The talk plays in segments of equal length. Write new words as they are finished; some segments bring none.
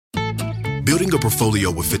Building a portfolio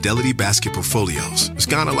with Fidelity Basket Portfolios is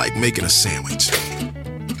kind of like making a sandwich.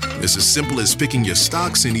 It's as simple as picking your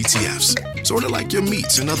stocks and ETFs, sort of like your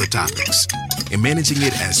meats and other toppings, and managing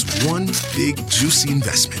it as one big, juicy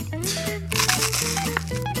investment.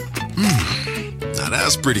 Now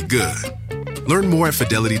that's pretty good. Learn more at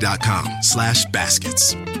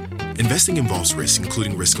fidelity.com/baskets. Investing involves risk,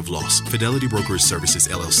 including risk of loss. Fidelity Brokerage Services,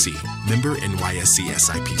 LLC. Member NYSE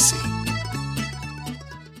SIPC.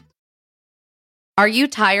 Are you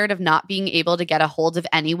tired of not being able to get a hold of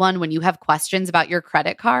anyone when you have questions about your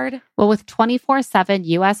credit card? Well, with 24/7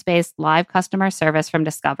 US-based live customer service from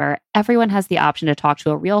Discover, everyone has the option to talk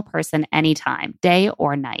to a real person anytime, day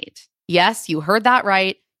or night. Yes, you heard that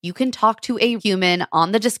right. You can talk to a human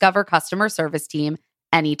on the Discover customer service team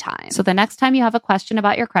anytime. So the next time you have a question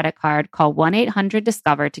about your credit card, call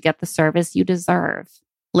 1-800-DISCOVER to get the service you deserve.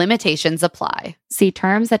 Limitations apply. See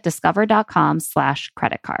terms at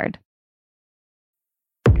discover.com/creditcard.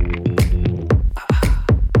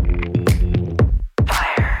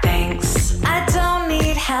 Thanks, I don't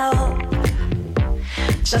need help.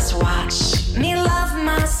 Just watch me love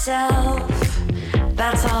myself.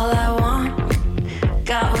 That's all I want.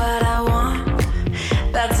 Got what I want.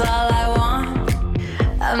 That's all I want.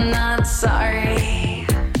 I'm not sorry.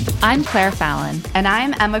 I'm Claire Fallon. And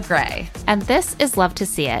I'm Emma Gray. And this is Love to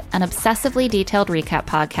See It, an obsessively detailed recap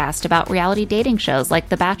podcast about reality dating shows like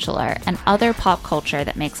The Bachelor and other pop culture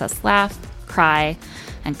that makes us laugh, cry,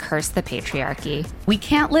 and curse the patriarchy. We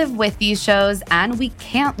can't live with these shows and we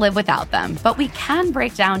can't live without them, but we can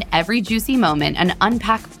break down every juicy moment and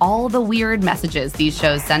unpack all the weird messages these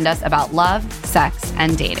shows send us about love, sex,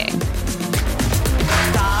 and dating.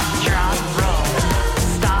 Stop, drop, roll.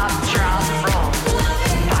 Stop, drop, roll.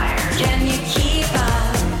 Fire. Can you keep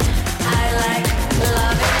up? I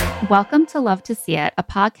love it. Welcome to Love to See It, a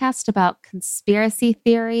podcast about conspiracy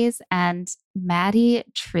theories and Maddie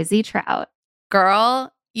Trizzy Trout.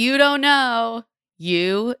 Girl, you don't know.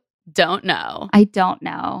 You don't know. I don't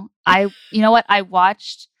know. You know what? I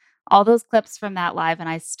watched all those clips from that live and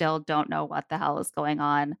I still don't know what the hell is going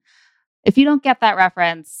on. If you don't get that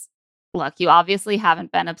reference, look, you obviously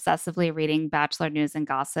haven't been obsessively reading Bachelor news and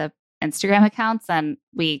gossip Instagram accounts, and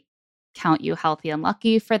we count you healthy and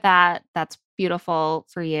lucky for that. That's beautiful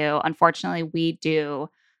for you. Unfortunately, we do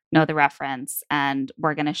know the reference and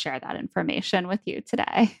we're going to share that information with you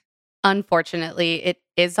today. Unfortunately, it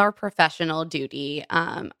is our professional duty.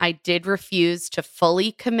 I did refuse to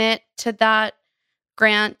fully commit to that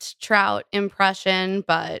Grant Trout impression,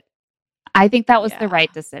 but I think that was the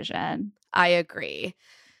right decision. I agree.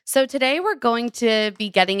 So today we're going to be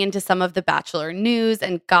getting into some of the Bachelor news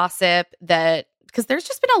and gossip because there's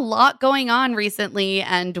just been a lot going on recently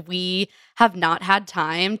and we have not had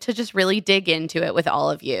time to just really dig into it with all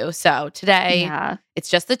of you. So today it's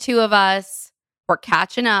just the two of us. We're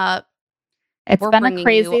catching up. It's been a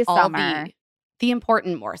crazy summer. The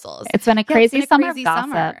important morsels. It's been a crazy summer of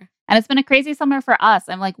gossip. And it's been a crazy summer for us.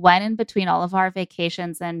 I'm like, when in between all of our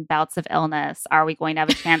vacations and bouts of illness are we going to have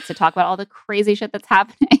a chance to talk about all the crazy shit that's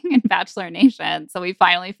happening in Bachelor Nation? So we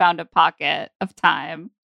finally found a pocket of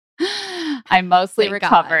time. I'm mostly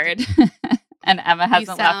recovered and Emma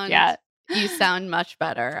hasn't left yet. You sound much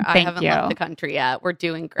better. I Thank haven't you. left the country yet. We're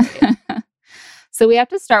doing great. So we have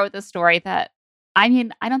to start with a story that, I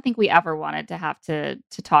mean, I don't think we ever wanted to have to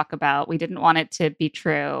talk about. We didn't want it to be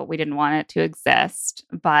true. We didn't want it to exist,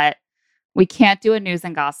 but we can't do a news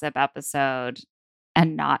and gossip episode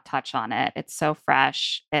and not touch on it. It's so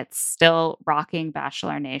fresh. It's still rocking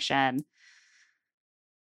Bachelor Nation.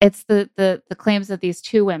 It's the claims of these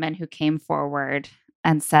two women who came forward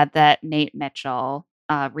and said that Nate Mitchell,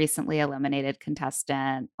 recently eliminated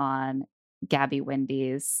contestant on Gabby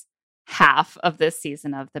Windy's half of this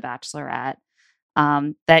season of The Bachelorette,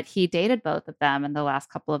 that he dated both of them in the last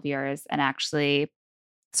couple of years and actually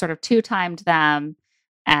sort of two-timed them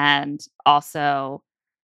and also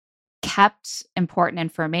kept important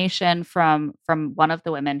information from one of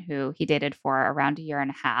the women who he dated for around a year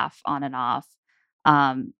and a half on and off,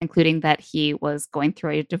 including that he was going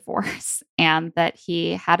through a divorce and that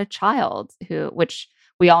he had a child which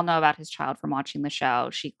we all know about his child from watching the show.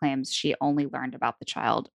 She claims she only learned about the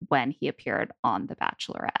child when he appeared on The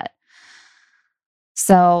Bachelorette.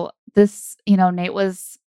 So this, Nate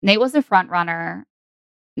was a front runner.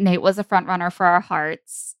 Nate was a front runner for our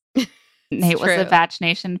hearts. Nate was a Batch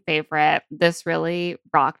Nation favorite. This really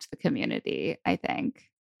rocked the community, I think.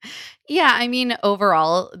 Yeah, I mean,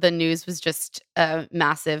 overall, the news was just a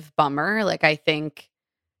massive bummer. Like, I think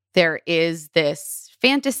there is this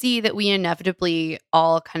fantasy that we inevitably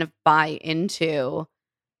all kind of buy into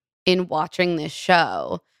in watching this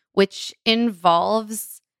show, which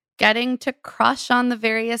involves getting to crush on the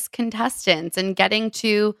various contestants and getting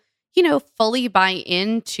to, fully buy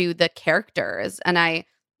into the characters. And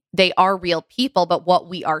they are real people, but what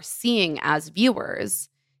we are seeing as viewers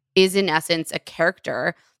is in essence a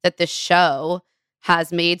character that the show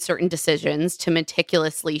has made certain decisions to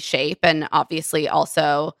meticulously shape, and obviously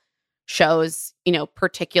also shows,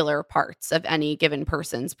 particular parts of any given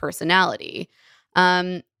person's personality.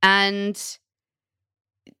 And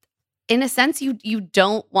in a sense, you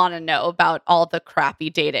don't want to know about all the crappy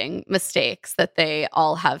dating mistakes that they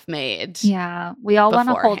all have made. Yeah, we all want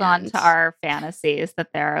to hold on beforehand. to our fantasies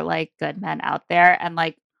that there are like good men out there, and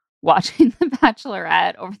like watching The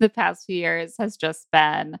Bachelorette over the past few years has just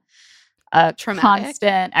been a Traumatic.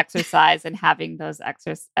 constant exercise in having those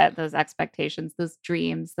expectations, those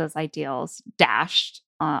dreams, those ideals dashed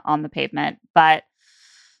on the pavement. But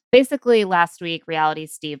basically, last week, Reality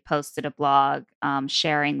Steve posted a blog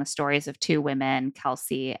sharing the stories of two women,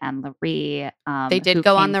 Kelsey and Laree. They who did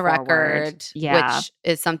go on came the forward. record, Yeah. which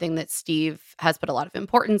is something that Steve has put a lot of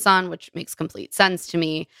importance on, which makes complete sense to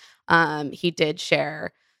me. He did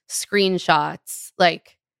share screenshots.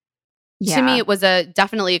 Like, to me, it was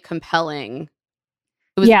definitely a compelling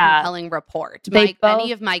report.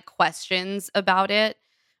 Any of my questions about it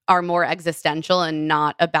are more existential and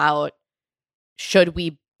not about should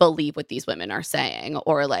we believe what these women are saying,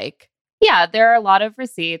 or like, yeah, there are a lot of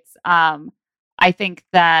receipts. I think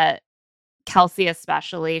that Kelsey,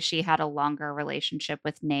 especially, she had a longer relationship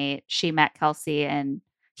with Nate. He met Kelsey in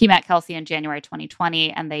January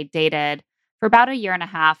 2020, and they dated for about a year and a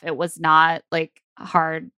half. It was not like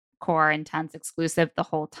hardcore, intense, exclusive the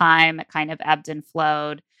whole time. It kind of ebbed and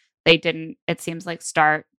flowed. They didn't, it seems like,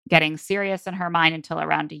 start getting serious in her mind until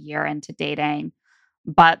around a year into dating.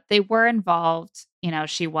 But they were involved.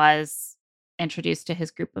 She was introduced to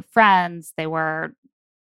his group of friends. They were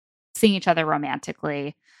seeing each other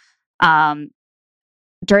romantically.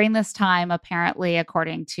 During this time, apparently,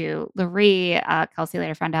 according to Laree, Kelsey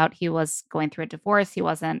later found out he was going through a divorce. He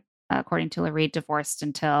wasn't, according to Laree, divorced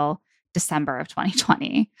until December of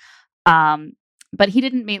 2020. But he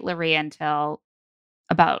didn't meet Laree until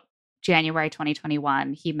about January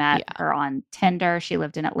 2021. He met her on Tinder. She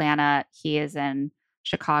lived in Atlanta. He is in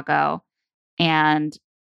Chicago. And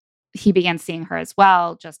he began seeing her as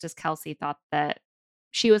well, just as Kelsey thought that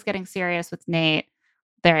she was getting serious with Nate.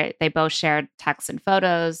 They both shared texts and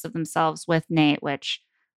photos of themselves with Nate, which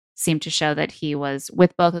seemed to show that he was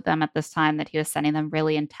with both of them at this time, that he was sending them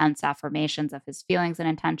really intense affirmations of his feelings and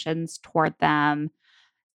intentions toward them.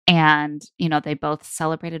 And, they both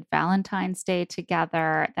celebrated Valentine's Day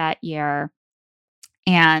together that year.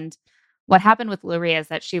 And what happened with Laree is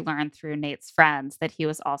that she learned through Nate's friends that he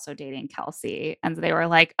was also dating Kelsey. And they were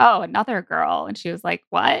like, oh, another girl. And she was like,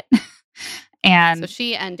 what? And so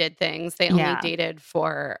she ended things. They only dated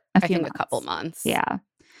for, I think, a couple months. Yeah.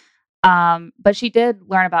 But she did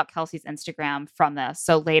learn about Kelsey's Instagram from this.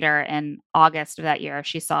 So later in August of that year,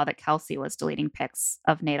 she saw that Kelsey was deleting pics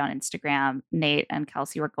of Nate on Instagram. Nate and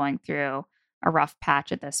Kelsey were going through a rough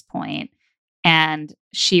patch at this point. And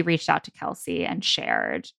she reached out to Kelsey and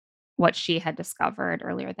shared what she had discovered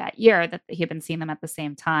earlier that year, that he had been seeing them at the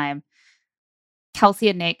same time. Kelsey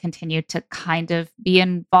and Nate continued to kind of be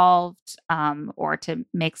involved, or to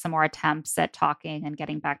make some more attempts at talking and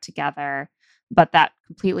getting back together. But that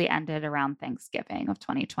completely ended around Thanksgiving of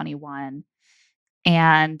 2021.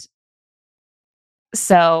 And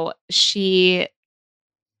so she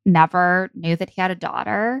never knew that he had a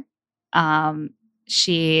daughter.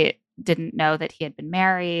 She didn't know that he had been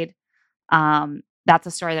married. That's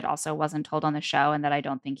a story that also wasn't told on the show, and that I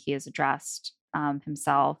don't think he has addressed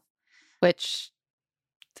himself. Which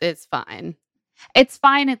is fine. It's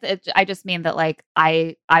fine. I just mean that, like,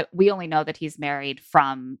 we only know that he's married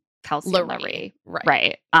from Kelsey and Laree.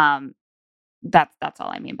 Right. That's all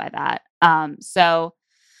I mean by that. So,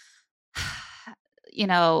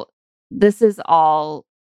 this is all,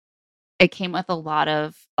 it came with a lot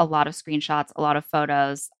of screenshots, a lot of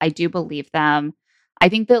photos. I do believe them. I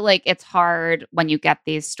think that, like, it's hard when you get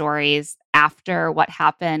these stories after what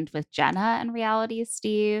happened with Jenna and Reality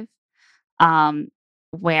Steve,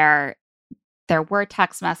 where there were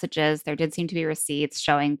text messages. There did seem to be receipts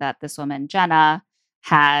showing that this woman, Jenna,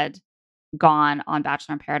 had gone on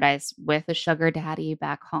Bachelor in Paradise with a sugar daddy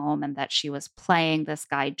back home, and that she was playing this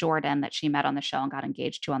guy, Jordan, that she met on the show and got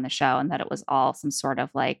engaged to on the show, and that it was all some sort of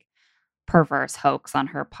like perverse hoax on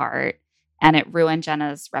her part. And it ruined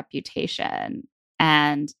Jenna's reputation.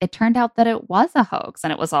 And it turned out that it was a hoax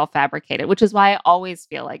and it was all fabricated, which is why I always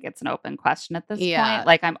feel like it's an open question at this point.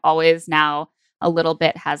 Like, I'm always now a little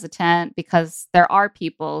bit hesitant, because there are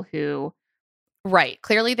people who Right.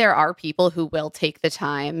 Clearly, there are people who will take the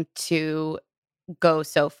time to go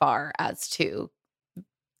so far as to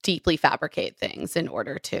deeply fabricate things in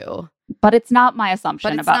order to. But it's not my But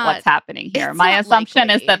assumption it's about what's not. happening here. It's My not assumption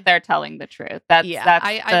is likely. that they're telling the truth. That's Yeah,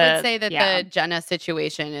 I would the say that yeah. the Jenna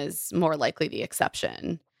situation is more likely the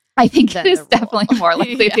exception I think it than is the rule. definitely more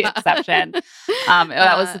likely the Yeah. exception.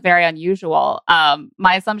 That was Uh, very unusual.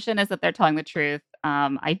 My assumption is that they're telling the truth.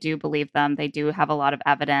 I do believe them. They do have a lot of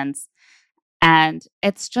evidence. And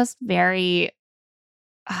it's just very,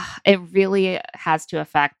 it really has to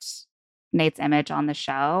affect Nate's image on the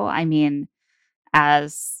show. I mean,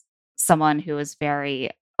 as someone who is very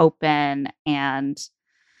open and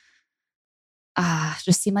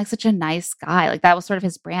just seemed like such a nice guy. Like that was sort of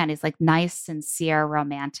his brand. He's like nice, sincere,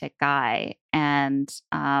 romantic guy. And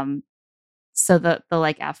so the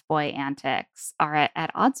like F boy antics are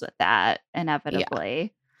at odds with that yeah,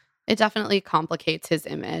 inevitably. it definitely complicates his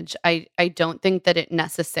image. I don't think that it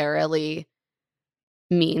necessarily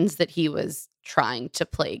means that he was trying to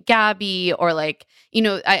play Gabby or like,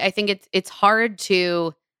 I think it's hard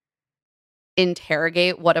to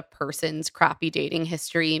interrogate what a person's crappy dating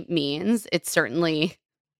history means. It's certainly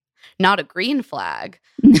not a green flag.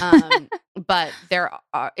 But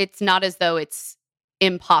it's not as though it's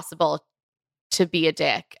impossible to be a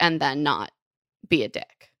dick and then not be a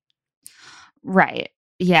dick. Right.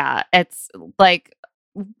 Yeah. It's like,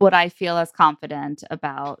 would I feel as confident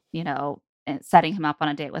about, setting him up on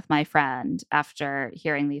a date with my friend after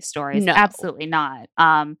hearing these stories? No. Absolutely not.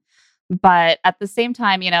 But at the same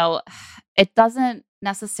time, it doesn't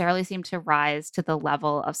necessarily seem to rise to the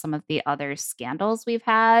level of some of the other scandals we've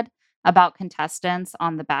had about contestants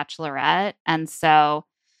on The Bachelorette. And so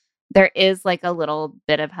there is like a little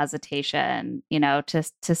bit of hesitation,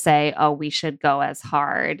 to say, oh, we should go as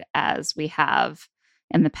hard as we have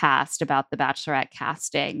in the past about The Bachelorette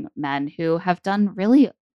casting men who have done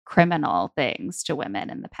really criminal things to women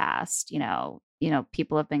in the past.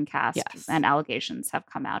 People have been cast Yes. and allegations have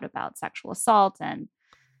come out about sexual assault and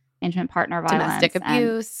intimate partner violence, Domestic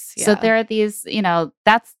abuse. So Yeah. there are these,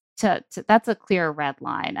 that's a clear red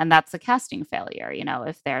line, and that's a casting failure.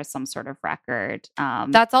 If there's some sort of record.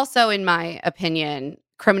 That's also, in my opinion,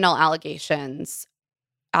 criminal allegations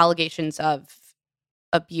of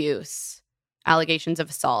abuse, allegations of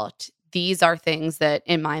assault. These are things that,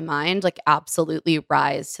 in my mind, like absolutely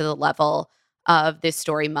rise to the level of this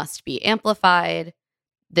story must be amplified.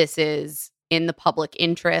 This is in the public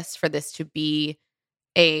interest for this to be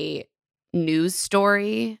a news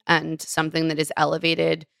story and something that is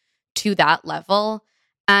elevated to that level.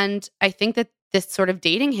 And I think that this sort of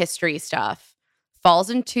dating history stuff falls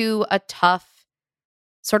into a tough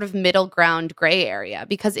sort of middle ground gray area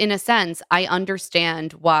because, in a sense, I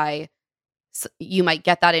understand why you might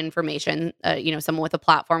get that information. Someone with a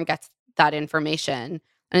platform gets that information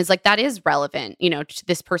and is like, that is relevant.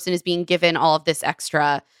 This person is being given all of this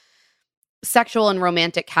extra sexual and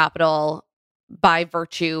romantic capital by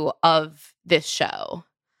virtue of this show.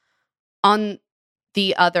 On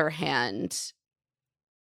the other hand,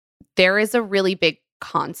 there is a really big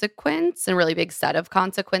consequence and really big set of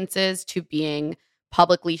consequences to being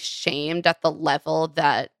publicly shamed at the level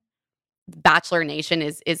that Bachelor Nation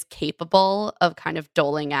is capable of kind of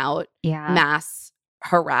doling out mass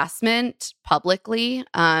harassment publicly.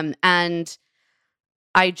 And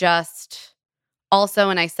I just also,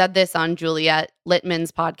 and I said this on Juliet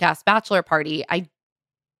Littman's podcast, Bachelor Party,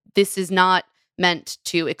 this is not meant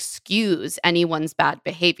to excuse anyone's bad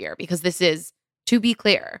behavior because this is, to be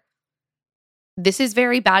clear, this is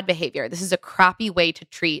very bad behavior. This is a crappy way to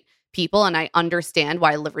treat people. And I understand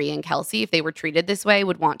why Larry and Kelsey, if they were treated this way,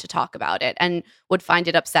 would want to talk about it and would find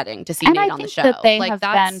it upsetting to see Nate on the show. That they have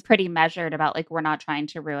been pretty measured about, like, we're not trying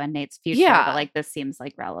to ruin Nate's future, but like this seems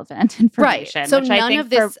like relevant information. Right. So which none I think of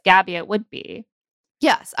this, for Gabby it would be.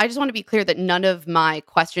 Yes. I just want to be clear that none of my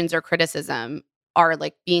questions or criticism are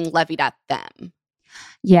like being levied at them.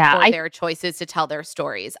 Yeah. Or their choices to tell their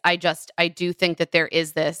stories. I do think that there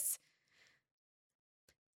is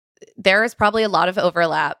probably a lot of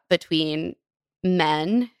overlap between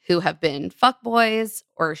men who have been fuckboys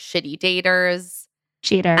or shitty daters,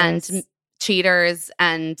 cheaters,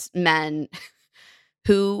 and men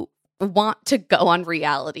who want to go on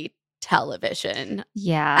reality television.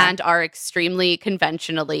 Yeah. And are extremely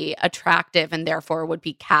conventionally attractive and therefore would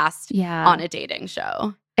be cast on a dating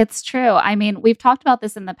show. It's true. I mean, we've talked about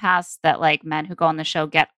this in the past that like men who go on the show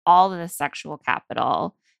get all of the sexual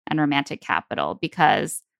capital and romantic capital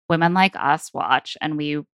because women like us watch and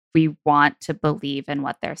we want to believe in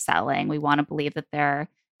what they're selling. We want to believe that there are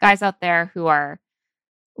guys out there who are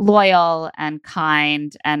loyal and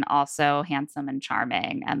kind and also handsome and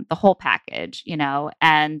charming and the whole package,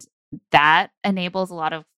 and that enables a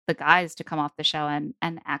lot of the guys to come off the show and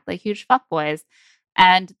act like huge fuckboys.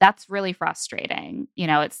 And that's really frustrating.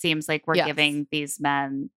 It seems like we're Yes. giving these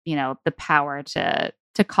men, the power to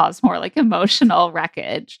cause more like emotional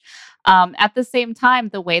wreckage. At the same time,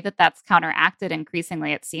 the way that that's counteracted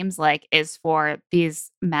increasingly, it seems like, is for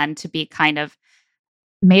these men to be kind of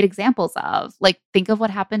made examples of. Like, think of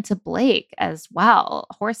what happened to Blake as well,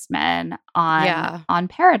 Horseman on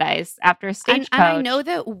Paradise after Stagecoach. And I know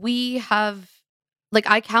that we have, like,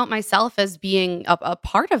 I count myself as being a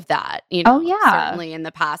part of that, Oh, yeah. certainly in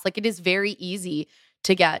the past. Like, it is very easy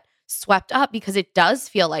to get swept up because it does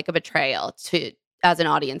feel like a betrayal as an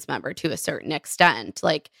audience member to a certain extent.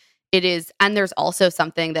 Like, it is. And there's also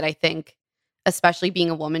something that I think, especially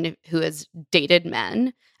being a woman who has dated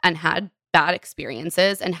men and had bad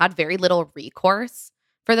experiences and had very little recourse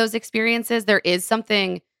for those experiences, there is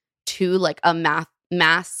something to like a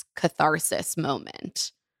mass catharsis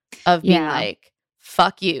moment of being like,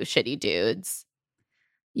 fuck you, shitty dudes.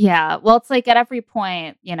 Yeah. Well, it's like at every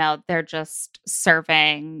point, they're just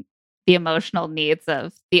serving the emotional needs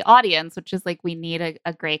of the audience, which is like, we need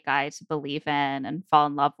a great guy to believe in and fall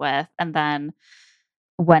in love with. And then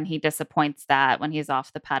when he disappoints that, when he's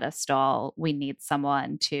off the pedestal, we need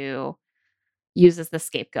someone to use as the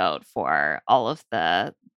scapegoat for all of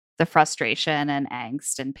the frustration and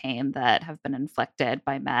angst and pain that have been inflicted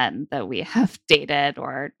by men that we have dated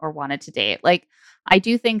or wanted to date. Like, I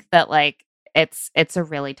do think that like it's a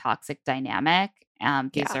really toxic dynamic.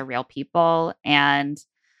 These are real people, and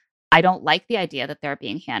I don't like the idea that they're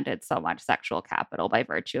being handed so much sexual capital by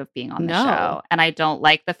virtue of being on the show. And I don't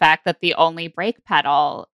like the fact that the only brake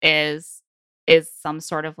pedal is some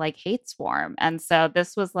sort of like hate swarm. And so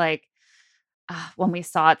this was like, when we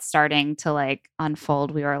saw it starting to like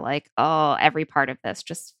unfold, we were like, oh, every part of this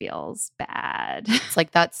just feels bad. It's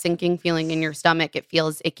like that sinking feeling in your stomach. It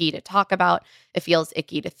feels icky to talk about. It feels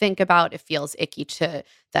icky to think about. It feels icky to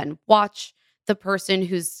then watch the person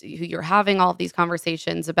who you're having all of these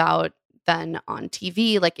conversations about then on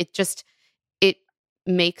TV. Like, it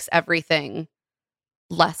makes everything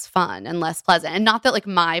less fun and less pleasant. And not that like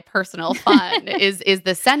my personal fun is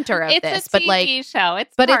the center of it's this, a but TV like show.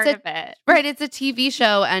 It's but part it's of it. Right. It's a TV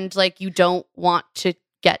show, and like you don't want to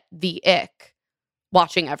get the ick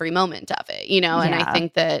watching every moment of it, And I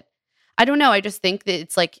think that, I don't know, I just think that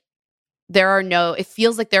it's like it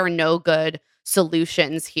feels like there are no good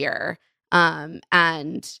solutions here.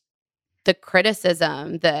 And the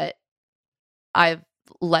criticism that I've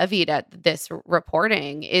levied at this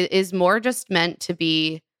reporting is more just meant to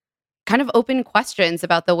be kind of open questions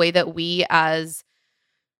about the way that we as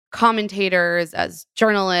commentators, as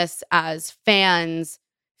journalists, as fans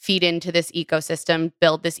feed into this ecosystem,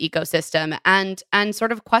 build this ecosystem, and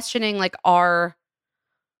sort of questioning like, are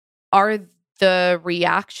the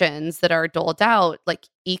reactions that are doled out like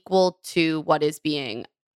equal to what is being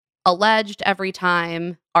alleged every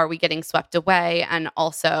time? Are we getting swept away? And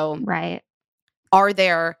also, right,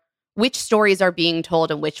 which stories are being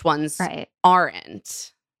told and which ones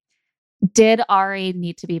aren't? Did Ari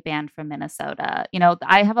need to be banned from Minnesota?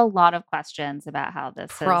 I have a lot of questions about how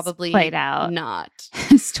this Probably has played out not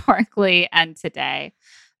historically and today.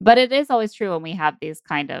 But it is always true when we have these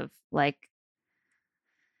kind of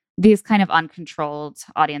uncontrolled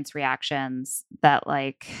audience reactions that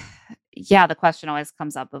like, the question always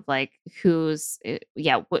comes up of like, whose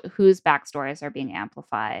backstories are being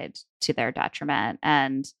amplified to their detriment.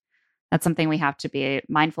 And that's something we have to be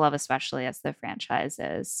mindful of, especially as the franchise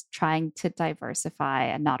is trying to diversify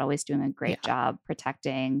and not always doing a great job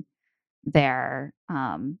protecting their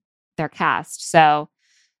cast. So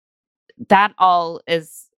that all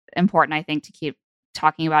is important, I think, to keep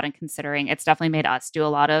talking about and considering. It's definitely made us do a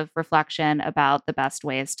lot of reflection about the best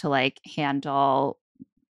ways to like handle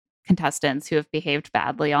contestants who have behaved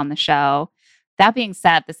badly on the show. That being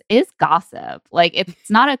said, this is gossip. Like, it's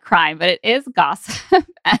not a crime, but it is gossip.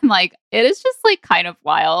 And like, it is just like kind of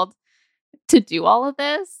wild to do all of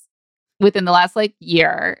this within the last like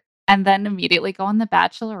year and then immediately go on The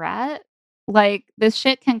Bachelorette. Like, this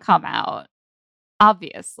shit can come out.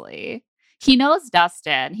 Obviously. He knows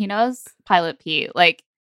Dustin. He knows Pilot Pete. Like,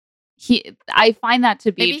 I find that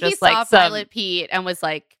to be maybe just he like saw Pilot Pete and was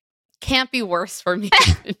like, can't be worse for me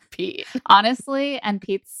than Pete. Honestly, and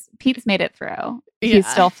Pete's made it through. He's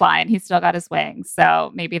still flying. He's still got his wings.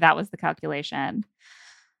 So maybe that was the calculation.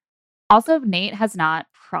 Also, Nate has not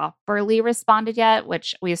properly responded yet,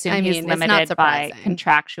 which we assume he's limited by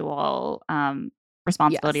contractual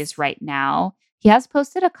responsibilities right now. He has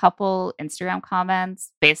posted a couple Instagram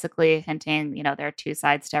comments, basically hinting, there are two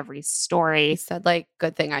sides to every He story. said, like,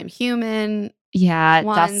 good thing I'm human. Yeah,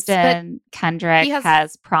 once, but Justin Kendrick he has-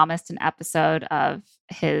 has promised an episode of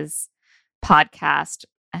his podcast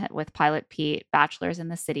with Pilot Pete, Bachelors in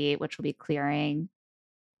the City, which will be clearing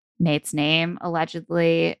Nate's name,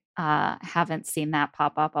 allegedly. Haven't seen that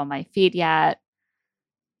pop up on my feed yet.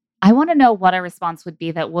 I want to know what a response would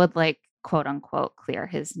be that would, like, quote unquote, clear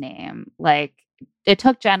his name. Like, it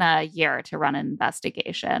took Jenna a year to run an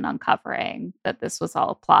investigation uncovering that this was all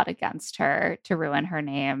a plot against her to ruin her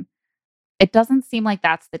name. It doesn't seem like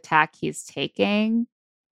that's the tack he's taking.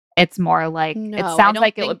 It's more like, No, it I sounds don't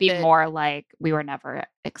like it think would be that- more like we were never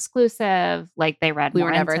exclusive. Like they read we more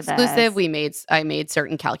were never into exclusive. this. I made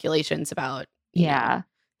certain calculations about, you know, Yeah.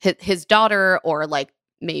 his daughter, or like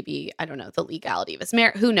maybe, I don't know, the legality of his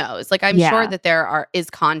marriage. Who knows? Like, I'm Yeah. sure that there is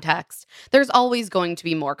context. There's always going to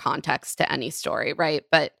be more context to any story, right?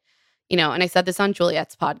 But, and I said this on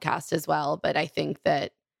Juliet's podcast as well, but I think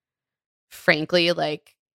that, frankly,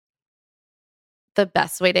 like, the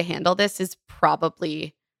best way to handle this is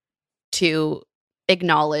probably to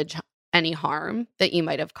acknowledge any harm that you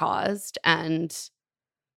might have caused and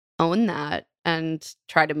own that and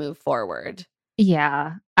try to move forward.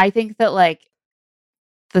 Yeah. I think that, like,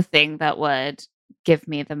 the thing that would give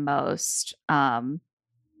me the most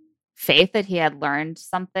faith that he had learned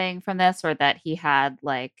something from this, or that he had,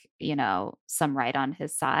 like, some right on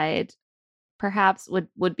his side, perhaps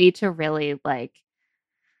would be to really, like,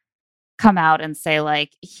 come out and say,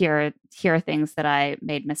 like, here are things that I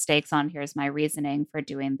made mistakes on. Here's my reasoning for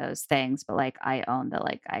doing those things. But, like, I own that,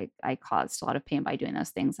 like, I caused a lot of pain by doing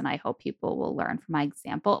those things, and I hope people will learn from my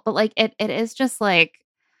example. But, like, it is just like,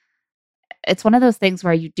 it's one of those things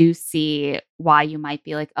where you do see why you might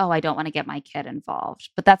be like, oh, I don't want to get my kid involved.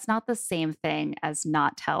 But that's not the same thing as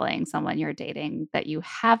not telling someone you're dating that you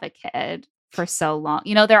have a kid for so long.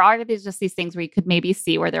 There are just these things where you could maybe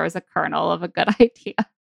see where there was a kernel of a good idea.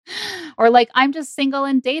 Or, like, I'm just single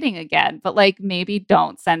and dating again. But, like, maybe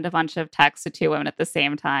don't send a bunch of texts to two women at the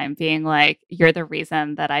same time being like, you're the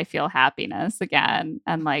reason that I feel happiness again.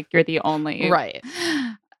 And, like, you're the only. Right.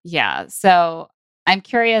 Yeah. So I'm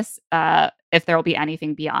curious if there will be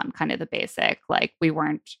anything beyond kind of the basic, like, we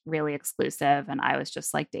weren't really exclusive and I was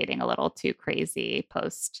just, like, dating a little too crazy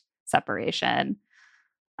post separation.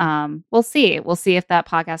 We'll see. We'll see if that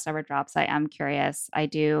podcast ever drops. I am curious. I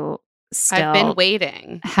do still I've been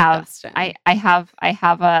waiting. have Dustin. I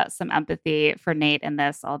have some empathy for Nate in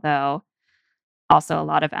this, although also a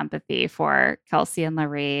lot of empathy for Kelsey and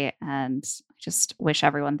Larry, and I just wish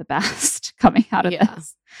everyone the best coming out of Yeah.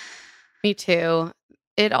 this. Me too.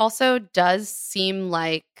 It also does seem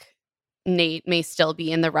like Nate may still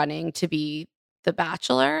be in the running to be the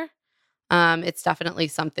Bachelor. It's definitely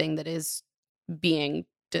something that is being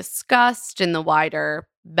discussed in the wider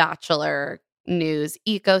Bachelor news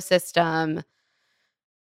ecosystem.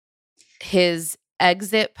 His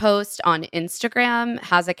exit post on Instagram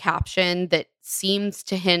has a caption that seems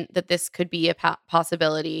to hint that this could be a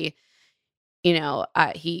possibility.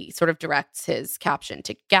 He sort of directs his caption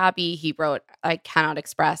to Gabby. He wrote, I cannot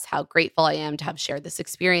express how grateful I am to have shared this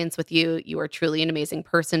experience with you. You are truly an amazing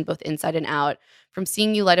person, both inside and out. From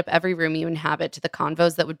seeing you light up every room you inhabit to the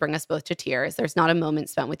convos that would bring us both to tears, there's not a moment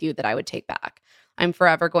spent with you that I would take back. I'm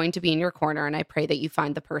forever going to be in your corner, and I pray that you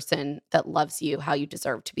find the person that loves you how you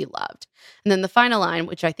deserve to be loved. And then the final line,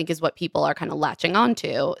 which I think is what people are kind of latching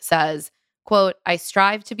onto, says, quote, I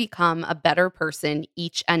strive to become a better person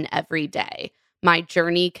each and every day. My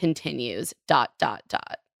journey continues, ...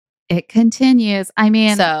 It continues. I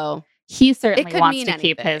mean, So he it certainly could wants mean to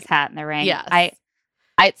keep his anything. hat in the ring. Yes.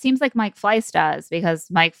 It seems like Mike Fleiss does, because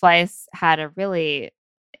Mike Fleiss had a really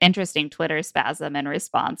interesting Twitter spasm in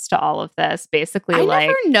response to all of this. Basically, I like,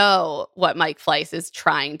 never know what Mike Fleiss is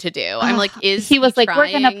trying to do. I'm like, is he was like, we're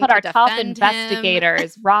going to trying put our top defend him?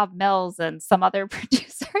 investigators, Rob Mills and some other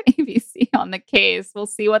producer at ABC, on the case. We'll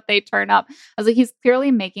see what they turn up. I was like, he's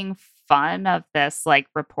clearly making fun of this, like,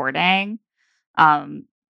 reporting,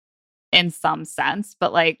 in some sense,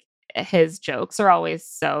 but, like, his jokes are always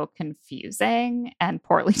so confusing and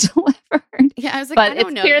poorly delivered. Yeah, I was like, But I don't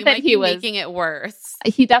it's know. clear You that might he be was- making it worse.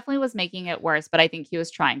 He definitely was making it worse, but I think he was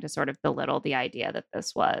trying to sort of belittle the idea that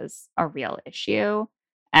this was a real issue,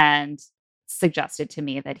 and suggested to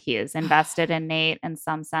me that he is invested in Nate in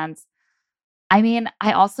some sense. I mean,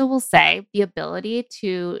 I also will say the ability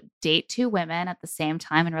to date two women at the same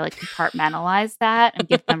time and really compartmentalize that and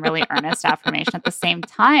give them really earnest affirmation at the same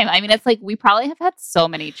time. I mean, it's like, we probably have had so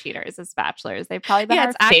many cheaters as bachelors. They've probably been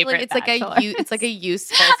our favorite bachelors. it's like a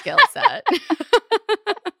useful skill set.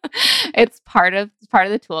 It's part of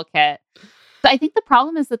the toolkit. But I think the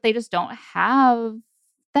problem is that they just don't have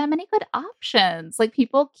that many good options. Like,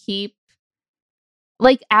 people keep,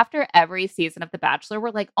 like, after every season of The Bachelor,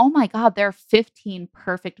 we're like, oh my God, there are 15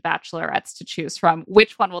 perfect bachelorettes to choose from.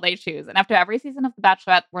 Which one will they choose? And after every season of The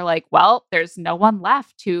Bachelorette, we're like, well, there's no one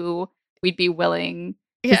left who we'd be willing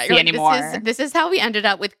to see you're like, anymore. This is how we ended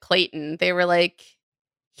up with Clayton. They were like,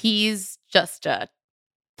 he's just a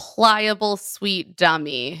pliable, sweet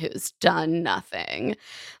dummy who's done nothing.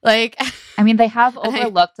 Like, I mean, they have And I-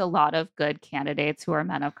 overlooked a lot of good candidates who are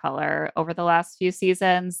men of color over the last few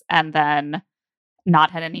seasons, and then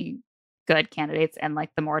not had any good candidates in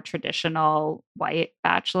like the more traditional white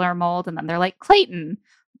bachelor mold. And then they're like Clayton.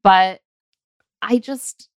 But I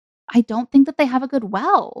don't think that they have a good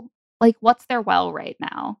well. Like, what's their well right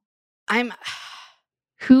now?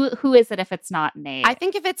 Who is it if it's not Nate? I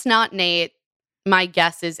think if it's not Nate, my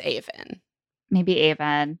guess is Aven. Maybe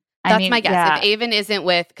Aven. That's my guess. Yeah, If Aven isn't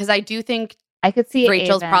with, because I do think I could see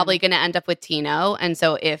Rachel's Aven. probably going to end up with Tino. And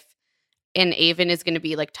so and Aven is going to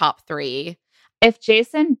be like top 3. If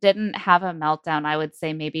Jason didn't have a meltdown, I would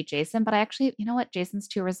say maybe Jason. But I actually, you know what? Jason's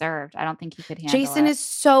too reserved. I don't think he could handle it. Jason is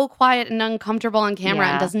so quiet and uncomfortable on camera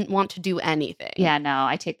and Yeah. doesn't want to do anything. Yeah, no,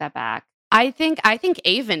 I take that back. I think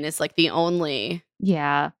Aven is like the only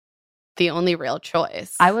Yeah, real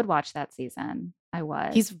choice. I would watch that season. I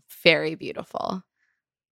would. He's very beautiful.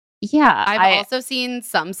 Yeah. I've also seen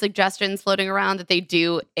some suggestions floating around that they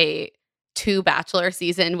do a 2 Bachelor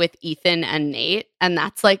season with Ethan and Nate, and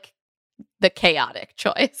that's like the chaotic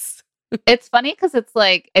choice. It's funny because it's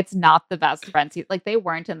like, it's not the best friends. Like, they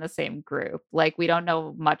weren't in the same group. Like, we don't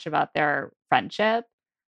know much about their friendship,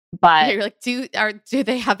 but You're like, do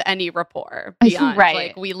they have any rapport beyond Right.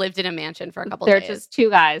 like we lived in a mansion for a couple they're days? just 2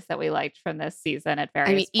 guys that we liked from this season at various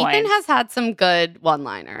I mean, points. Ethan has had some good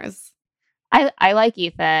one-liners. I like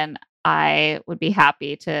Ethan. I would be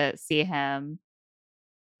happy to see him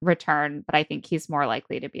return, but I think he's more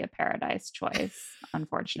likely to be a Paradise choice,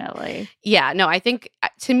 unfortunately. Yeah, no, I think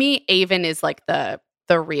to me, Aven is like the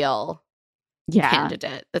real Yeah.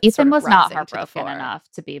 candidate. That's Ethan sort of was not rising to the heartbroken fore.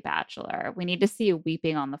 enough to be Bachelor. We need to see you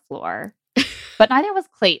weeping on the floor. But neither was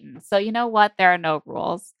Clayton. So you know what? There are no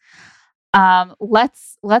rules.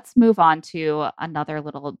 Let's move on to another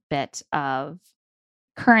little bit of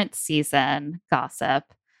current season gossip.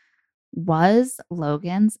 Was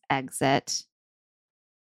Logan's exit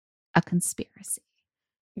a conspiracy?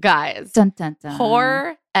 Guys, Dun, dun, dun.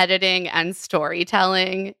 poor editing and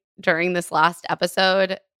storytelling during this last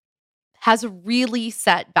episode has really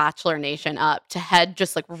set Bachelor Nation up to head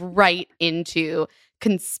just like right into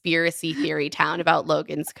conspiracy theory town about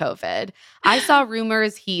Logan's COVID. I saw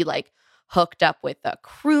rumors he like hooked up with a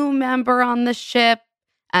crew member on the ship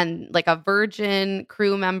and like a Virgin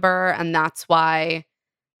crew member, and that's why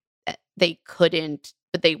they couldn't,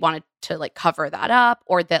 but they wanted to like cover that up,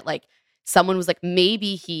 or that like someone was like,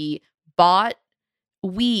 maybe he bought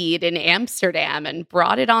weed in Amsterdam and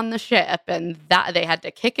brought it on the ship, and that they had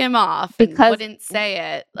to kick him off and Because wouldn't say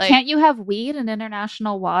it. Like, Can't you have weed in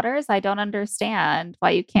international waters? I don't understand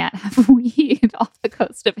why you can't have weed off the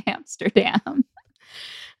coast of Amsterdam.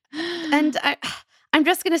 and I'm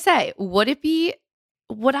just gonna say, would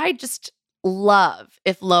I just love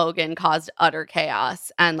if Logan caused utter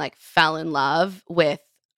chaos and like fell in love with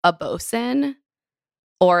a bosun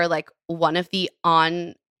or like one of the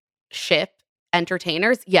on ship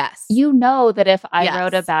entertainers? Yes. You know that if I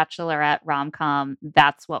wrote a Yes. Bachelorette rom-com,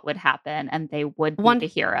 that's what would happen, and they would be the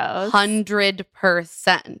heroes.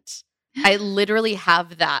 100%. I literally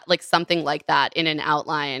have that, like something like that in an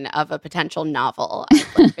outline of a potential novel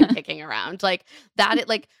I've like, been kicking around. Like that,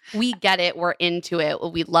 like we get it. We're into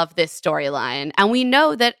it. We love this storyline. And we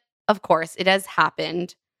know that, of course, it has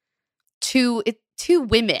happened to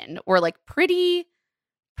women were like pretty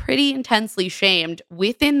intensely shamed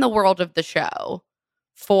within the world of the show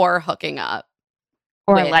for hooking up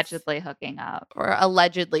or with- allegedly hooking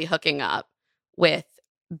up. with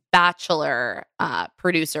Bachelor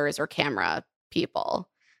producers or camera people.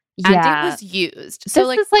 Yeah. And it was used. This So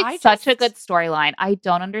like, is like I such a just- good storyline. I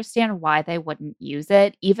don't understand why they wouldn't use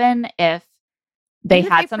it, even if they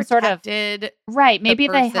even if had some sort of protected- right. Maybe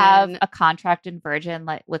they have person- a contract in Virgin,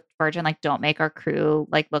 like with Virgin, like don't make our crew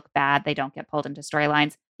like look bad. They don't get pulled into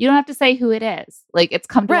storylines. You don't have to say who it is. Like it's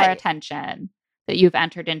come to our Right. attention that you've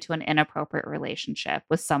entered into an inappropriate relationship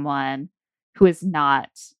with someone who is not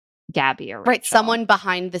Gabby or Rachel. right, someone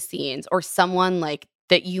behind the scenes or someone like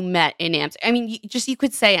that you met in Amsterdam. I mean, you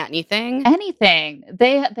could say anything. Anything.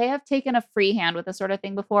 They have taken a free hand with this sort of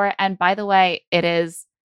thing before. And by the way, it is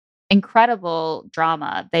incredible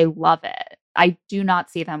drama. They love it. I do not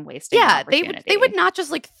see them wasting. Yeah, the they would not just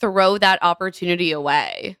like throw that opportunity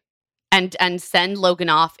away and send Logan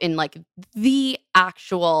off in like the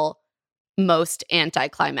actual most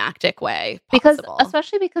anticlimactic way possible.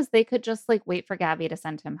 Especially because they could just like wait for Gabby to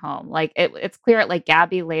send him home. Like it's clear like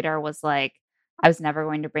Gabby later was like, I was never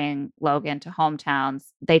going to bring Logan to hometowns.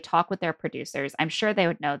 They talk with their producers. I'm sure they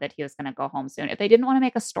would know that he was going to go home soon. If they didn't want to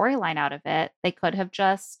make a storyline out of it, they could have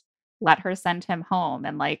just let her send him home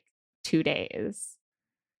in like 2 days.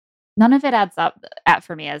 None of it adds up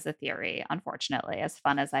for me as a theory, unfortunately, as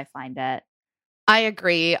fun as I find it. I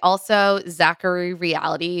agree. Also, Zachary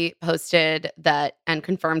Reality posted that and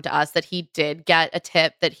confirmed to us that he did get a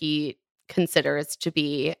tip that he considers to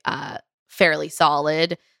be fairly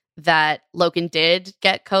solid, that Logan did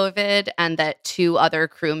get COVID and that 2 other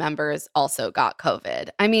crew members also got COVID.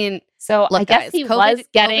 I mean, so look, I guess guys, he COVID, was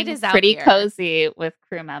getting COVID is out pretty here. cozy with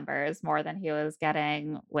crew members more than he was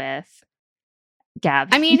getting with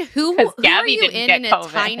Gabby. I mean, who 'Cause are Gabby you didn't get in a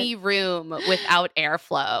COVID. tiny room without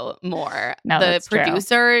airflow more? No, the that's true.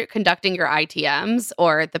 producer conducting your ITMs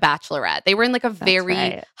or the Bachelorette? They were in like a very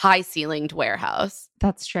right. high-ceilinged warehouse.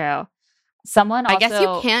 That's true. Someone also, I guess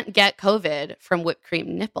you can't get COVID from whipped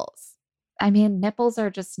cream nipples. I mean, nipples are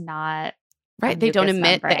just not Right. a They don't mucous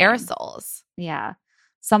emit the membrane. aerosols. Yeah.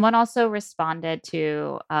 Someone also responded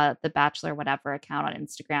to the Bachelor Whatever account on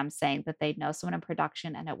Instagram saying that they know someone in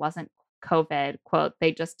production and it wasn't COVID. Quote,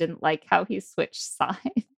 they just didn't like how he switched sides.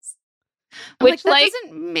 I'm Which that like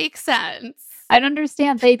doesn't make sense. I don't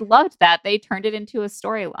understand. They loved that. They turned it into a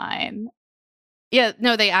storyline. Yeah,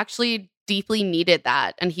 no, they actually deeply needed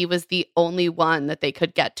that. And he was the only one that they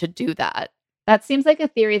could get to do that. That seems like a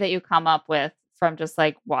theory that you come up with from just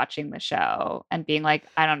like watching the show and being like,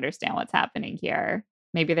 I don't understand what's happening here.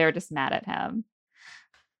 Maybe they were just mad at him.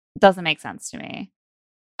 It doesn't make sense to me.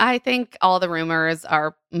 I think all the rumors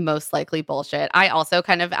are most likely bullshit. I also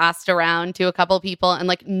kind of asked around to a couple people and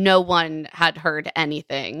like no one had heard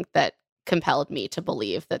anything that compelled me to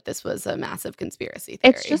believe that this was a massive conspiracy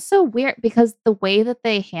theory. It's just so weird because the way that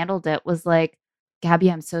they handled it was like,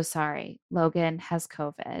 Gabby, I'm so sorry. Logan has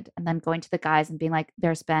COVID. And then going to the guys and being like,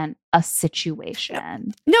 there's been a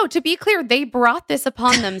situation. No, to be clear, they brought this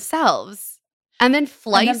upon themselves. And then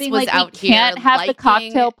Fleiss was like, out we can't here have the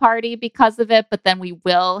cocktail party because of it, but then we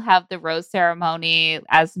will have the rose ceremony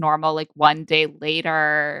as normal, like 1 day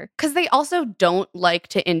later. Because they also don't like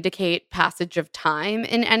to indicate passage of time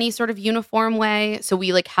in any sort of uniform way. So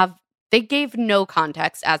we like they gave no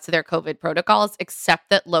context as to their COVID protocols, except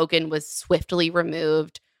that Logan was swiftly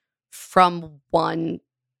removed from one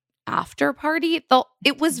after party. Though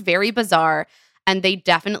it was very bizarre. And they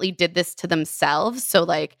definitely did this to themselves. So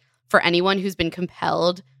like, for anyone who's been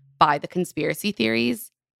compelled by the conspiracy theories,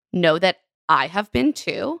 know that I have been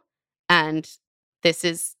too. And this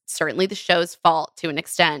is certainly the show's fault to an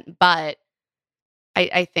extent. But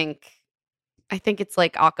I think it's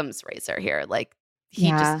like Occam's razor here. Like he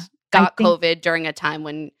just got COVID during a time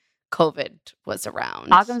when COVID was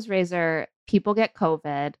around. Occam's razor, people get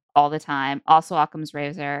COVID all the time. Also Occam's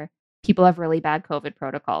razor, people have really bad COVID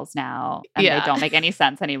protocols now and they don't make any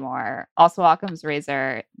sense anymore. Also, Occam's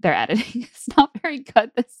razor, their editing is not very good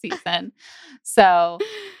this season. So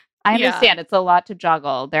I understand it's a lot to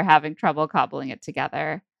juggle. They're having trouble cobbling it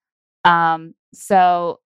together.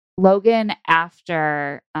 So Logan,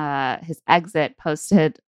 after his exit,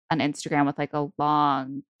 posted an Instagram with like a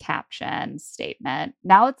long caption statement.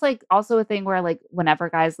 Now it's like also a thing where like whenever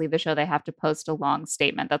guys leave the show, they have to post a long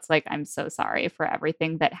statement that's like, I'm so sorry for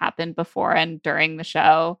everything that happened before and during the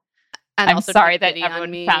show. And I'm sorry that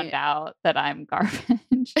everyone found out that I'm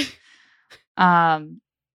garbage.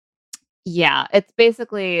 Yeah, it's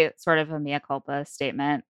basically sort of a mea culpa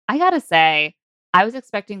statement. I gotta say, I was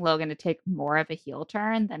expecting Logan to take more of a heel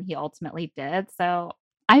turn than he ultimately did. So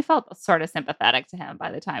I felt sort of sympathetic to him by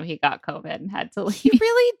the time he got COVID and had to leave. He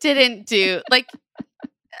really didn't do like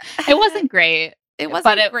it wasn't great. It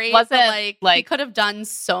wasn't great, but like he could have done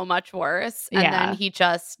so much worse. And then he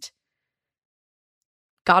just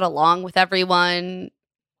got along with everyone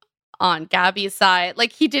on Gabby's side.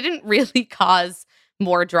 Like he didn't really cause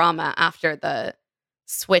more drama after the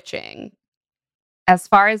switching. As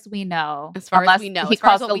far as we know. As far as we know. He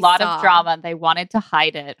caused a lot of drama and they wanted to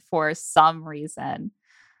hide it for some reason.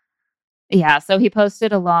 Yeah, so he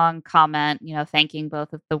posted a long comment, thanking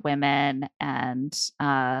both of the women and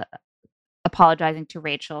apologizing to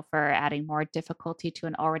Rachel for adding more difficulty to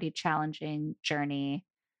an already challenging journey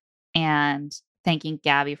and thanking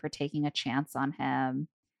Gabby for taking a chance on him.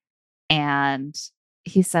 And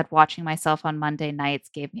he said, watching myself on Monday nights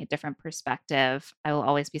gave me a different perspective. I will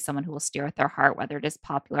always be someone who will steer with their heart, whether it is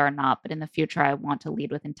popular or not. But in the future, I want to lead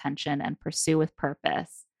with intention and pursue with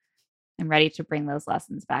purpose. I'm ready to bring those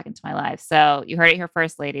lessons back into my life. So you heard it here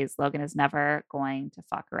first, ladies. Logan is never going to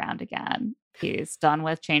fuck around again. He's done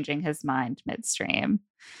with changing his mind midstream.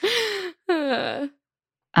 Yeah,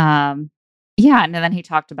 and then he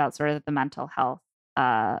talked about sort of the mental health,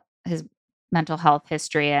 his mental health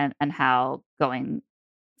history and how going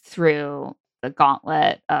through the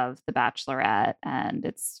gauntlet of The Bachelorette and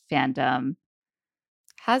its fandom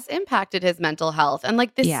has impacted his mental health. And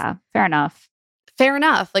like this, yeah, fair enough.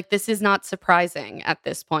 Like this is not surprising at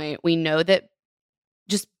this point. We know that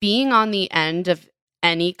just being on the end of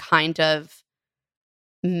any kind of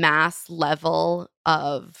mass level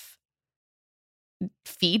of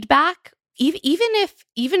feedback, even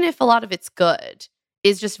if a lot of it's good,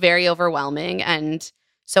 is just very overwhelming. And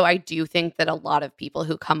so I do think that a lot of people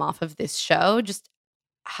who come off of this show just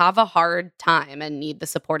have a hard time and need the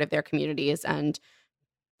support of their communities and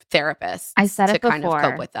therapists. I said it to kind of before.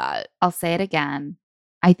 cope with that. I'll say it again.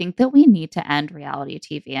 I think that we need to end reality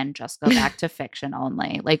TV and just go back to fiction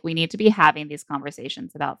only. Like, we need to be having these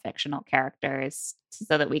conversations about fictional characters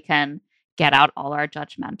so that we can get out all our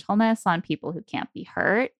judgmentalness on people who can't be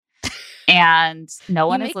hurt. And no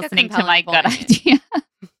one is listening to my good idea.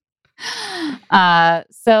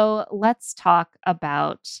 So let's talk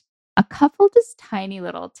about a couple just tiny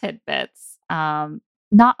little tidbits.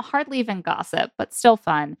 Not hardly even gossip, but still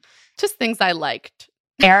fun. Just things I liked.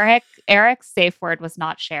 Eric's safe word was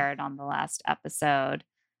not shared on the last episode,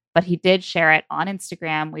 but he did share it on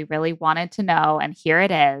Instagram. We really wanted to know, and here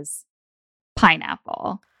it is.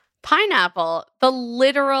 Pineapple. Pineapple, the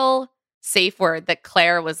literal safe word that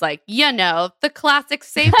Claire was like, the classic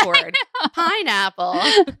safe word, pineapple.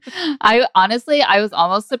 I was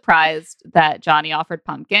almost surprised that Johnny offered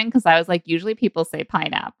pumpkin, because I was like, usually people say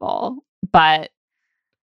pineapple, but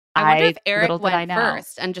I wonder if Eric went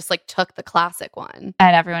first and just like took the classic one.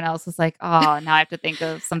 And everyone else was like, oh, now I have to think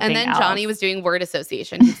of something And then else. Johnny was doing word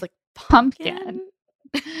association. He was like, pumpkin.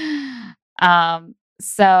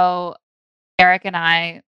 So Eric and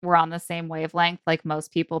I were on the same wavelength, like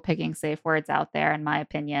most people picking safe words out there, in my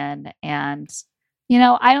opinion. And,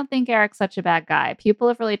 I don't think Eric's such a bad guy. People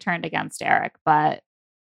have really turned against Eric, but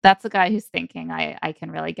that's a guy who's thinking I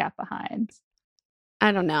can really get behind.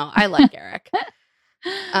 I don't know. I like Eric.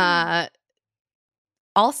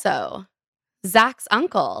 Also, Zach's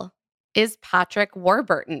uncle is Patrick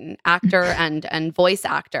Warburton, actor and voice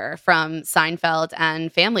actor from Seinfeld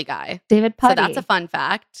and Family Guy. David Puddy. So that's a fun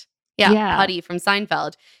fact. Yeah, Puddy from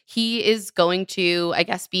Seinfeld. He is going to, I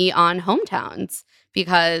guess, be on Hometowns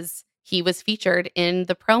because he was featured in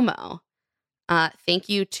the promo. Thank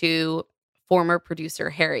you to former producer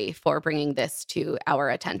Harry for bringing this to our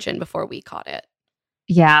attention before we caught it.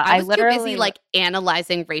 Yeah, I was too busy like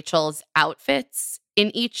analyzing Rachel's outfits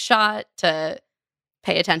in each shot to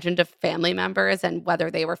pay attention to family members and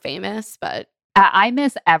whether they were famous. But I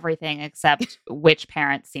miss everything except which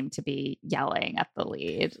parents seem to be yelling at the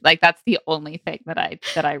lead. Like, that's the only thing that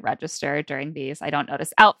I register during these. I don't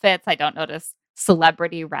notice outfits. I don't notice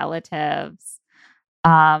celebrity relatives.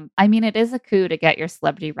 I mean, it is a coup to get your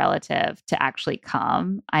celebrity relative to actually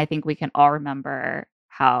come. I think we can all remember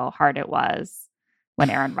how hard it was when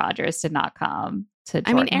Aaron Rodgers did not come to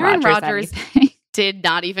Jordan. I mean, Aaron Rodgers did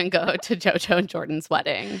not even go to JoJo and Jordan's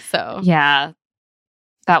wedding. So yeah,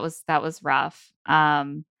 that was rough.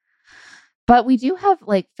 But we do have,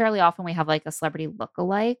 like, fairly often we have like a celebrity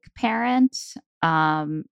lookalike parent.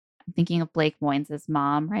 I'm thinking of Blake Moynes'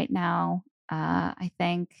 mom right now. I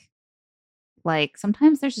think, like,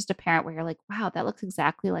 sometimes there's just a parent where you're like, wow, that looks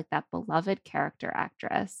exactly like that beloved character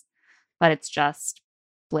actress, but it's just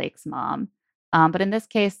Blake's mom. But in this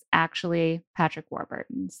case, actually, Patrick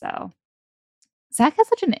Warburton. So Zach has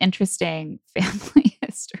such an interesting family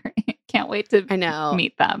history. Can't wait to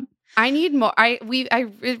meet them. I need more.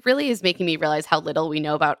 It really is making me realize how little we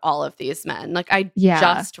know about all of these men. Like, I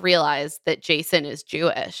just realized that Jason is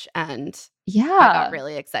Jewish, and I got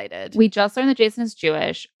really excited. We just learned that Jason is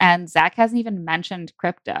Jewish, and Zach hasn't even mentioned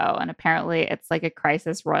crypto, and apparently it's like a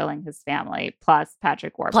crisis roiling his family, plus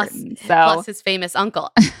Patrick Warburton. Plus his famous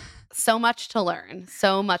uncle. So much to learn.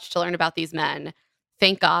 So much to learn about these men.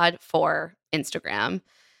 Thank God for Instagram.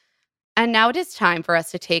 And now it is time for us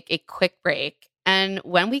to take a quick break. And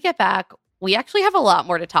when we get back, we actually have a lot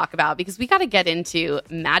more to talk about because we got to get into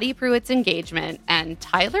Maddie Pruitt's engagement and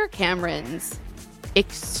Tyler Cameron's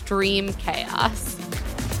extreme chaos.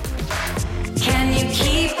 Can you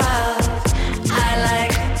keep up?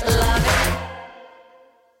 I love it.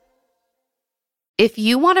 If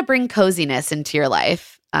you want to bring coziness into your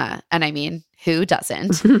life, and I mean, who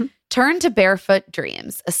doesn't? Turn to Barefoot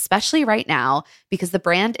Dreams, especially right now because the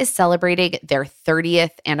brand is celebrating their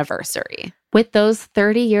 30th anniversary. With those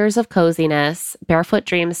 30 years of coziness, Barefoot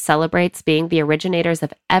Dreams celebrates being the originators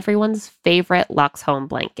of everyone's favorite Luxe home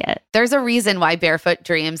blanket. There's a reason why Barefoot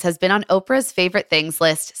Dreams has been on Oprah's favorite things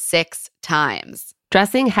list 6 times.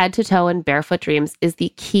 Dressing head to toe in Barefoot Dreams is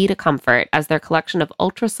the key to comfort, as their collection of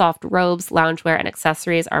ultra-soft robes, loungewear, and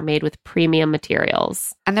accessories are made with premium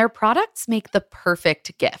materials. And their products make the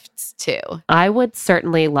perfect gifts, too. I would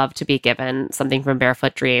certainly love to be given something from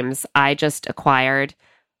Barefoot Dreams. I just acquired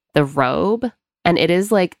the robe, and it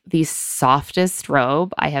is like the softest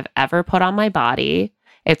robe I have ever put on my body.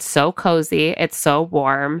 It's so cozy. It's so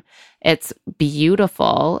warm. It's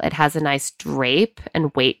beautiful. It has a nice drape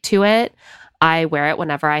and weight to it. I wear it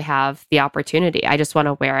whenever I have the opportunity. I just want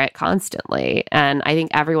to wear it constantly. And I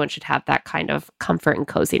think everyone should have that kind of comfort and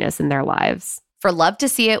coziness in their lives. For Love to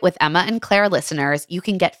See It with Emma and Claire listeners, you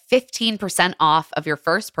can get 15% off of your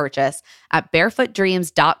first purchase at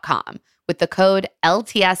barefootdreams.com with the code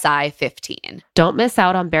LTSI15. Don't miss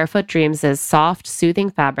out on Barefoot Dreams' soft,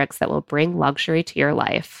 soothing fabrics that will bring luxury to your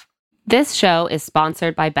life. This show is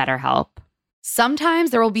sponsored by BetterHelp.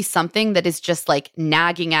 Sometimes there will be something that is just like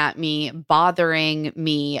nagging at me, bothering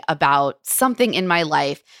me about something in my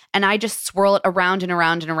life, and I just swirl it around and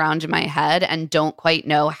around and around in my head and don't quite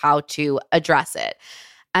know how to address it.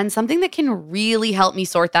 And something that can really help me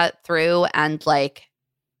sort that through and like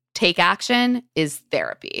take action is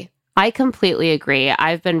therapy. I completely agree.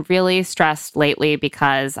 I've been really stressed lately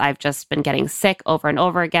because I've just been getting sick over and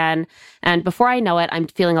over again. And before I know it, I'm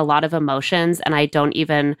feeling a lot of emotions and I don't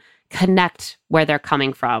even connect where they're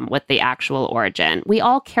coming from with the actual origin. We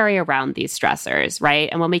all carry around these stressors, right?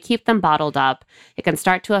 And when we keep them bottled up, it can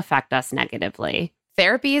start to affect us negatively.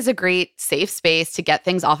 Therapy is a great safe space to get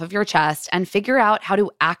things off of your chest and figure out how to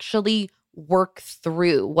actually work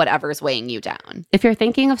through whatever's weighing you down. If you're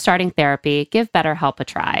thinking of starting therapy, give BetterHelp a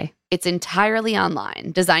try. It's entirely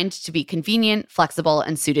online, designed to be convenient, flexible,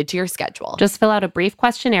 and suited to your schedule. Just fill out a brief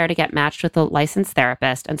questionnaire to get matched with a licensed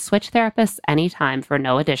therapist and switch therapists anytime for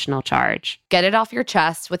no additional charge. Get it off your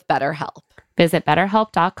chest with BetterHelp. Visit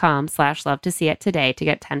betterhelp.com/lovetoseeit today to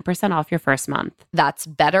get 10% off your first month. That's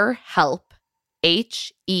BetterHelp,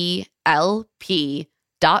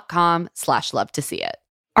 HELP.com/lovetoseeit.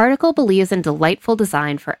 Article believes in delightful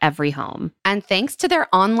design for every home. And thanks to their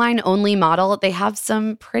online-only model, they have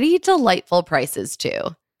some pretty delightful prices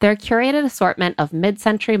too. Their curated assortment of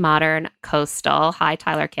mid-century modern, coastal, hi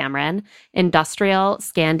Tyler Cameron, industrial,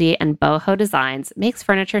 Scandi, and boho designs makes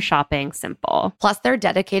furniture shopping simple. Plus, they're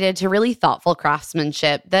dedicated to really thoughtful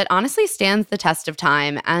craftsmanship that honestly stands the test of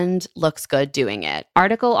time and looks good doing it.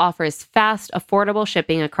 Article offers fast, affordable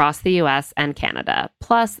shipping across the US and Canada.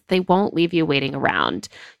 Plus, they won't leave you waiting around.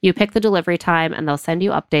 You pick the delivery time and they'll send you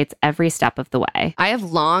updates every step of the way. I have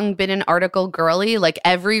long been an Article girly. Like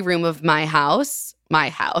every room of my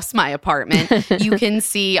apartment, you can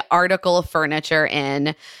see Article furniture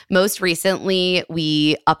in. Most recently,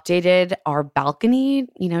 we updated our balcony,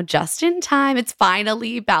 just in time. It's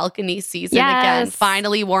finally balcony season again,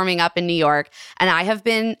 finally warming up in New York. And I have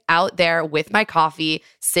been out there with my coffee,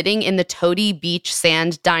 sitting in the Toady Beach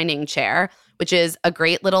Sand dining chair, which is a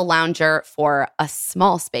great little lounger for a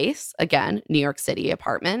small space, again, New York City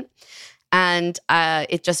apartment. And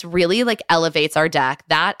it just really elevates our deck.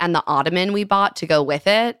 That and the ottoman we bought to go with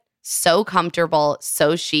it, so comfortable,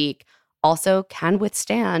 so chic, also can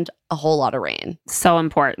withstand a whole lot of rain. So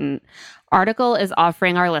important. Article is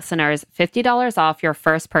offering our listeners $50 off your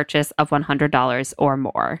first purchase of $100 or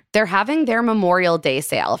more. They're having their Memorial Day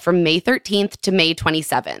sale from May 13th to May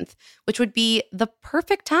 27th, which would be the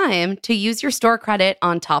perfect time to use your store credit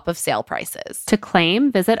on top of sale prices. To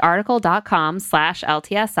claim, visit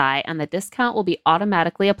article.com/LTSI and the discount will be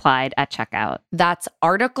automatically applied at checkout. That's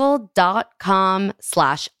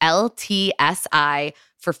article.com/LTSI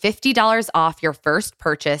for $50 off your first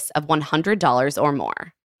purchase of $100 or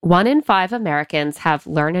more. 1 in 5 Americans have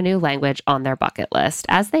learn a new language on their bucket list,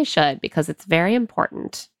 as they should, because it's very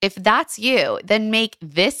important. If that's you, then make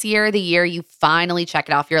this year the year you finally check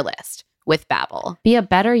it off your list with Babbel. Be a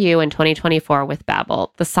better you in 2024 with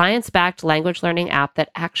Babbel, the science-backed language learning app that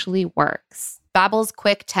actually works. Babbel's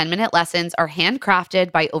quick 10-minute lessons are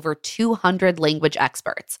handcrafted by over 200 language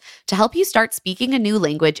experts to help you start speaking a new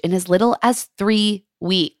language in as little as 3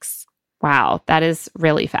 weeks. Wow, that is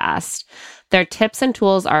really fast. Their tips and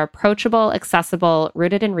tools are approachable, accessible,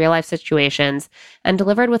 rooted in real-life situations, and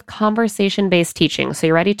delivered with conversation-based teaching, so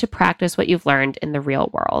you're ready to practice what you've learned in the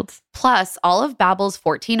real world. Plus, all of Babbel's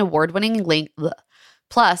 14 award-winning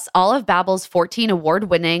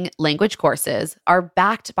language courses are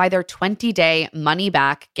backed by their 20-day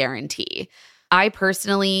money-back guarantee. I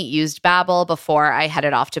personally used Babbel before I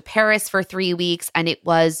headed off to Paris for 3 weeks, and it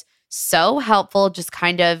was so helpful, just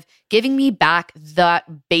kind of giving me back the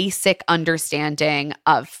basic understanding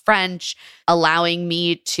of French, allowing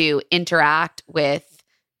me to interact with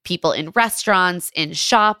people in restaurants, in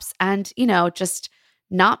shops, and, just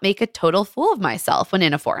not make a total fool of myself when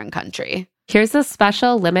in a foreign country. Here's a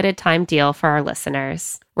special limited time deal for our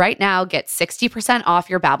listeners. Right now, get 60% off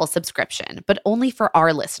your Babbel subscription, but only for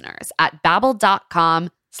our listeners at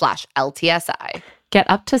babbel.com/LTSI. Get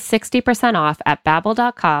up to 60% off at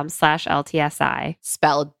babbel.com/LTSI.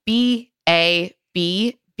 Spelled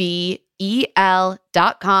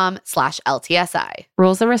BABBEL.com/LTSI.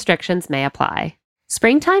 Rules and restrictions may apply.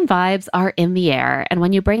 Springtime vibes are in the air, and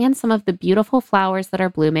when you bring in some of the beautiful flowers that are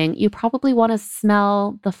blooming, you probably want to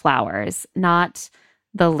smell the flowers, not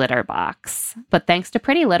the litter box. But thanks to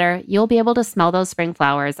Pretty Litter, you'll be able to smell those spring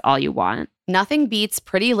flowers all you want. Nothing beats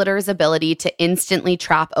Pretty Litter's ability to instantly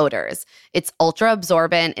trap odors. It's ultra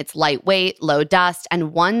absorbent, it's lightweight, low dust,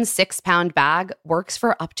 and one 6-pound bag works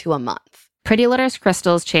for up to a month. Pretty Litter's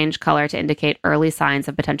crystals change color to indicate early signs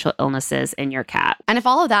of potential illnesses in your cat. And if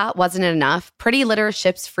all of that wasn't enough, Pretty Litter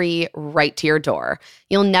ships free right to your door.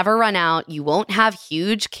 You'll never run out, you won't have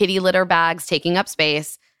huge kitty litter bags taking up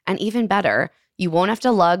space, and even better, you won't have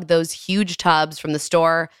to lug those huge tubs from the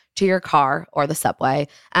store to your car or the subway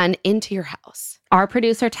and into your house. Our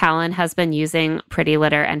producer, Talon, has been using Pretty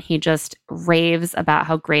Litter, and he just raves about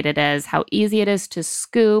how great it is, how easy it is to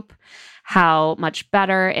scoop, how much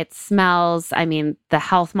better it smells. I mean, the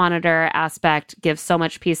health monitor aspect gives so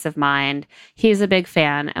much peace of mind. He's a big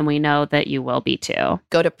fan, and we know that you will be too.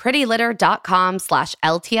 Go to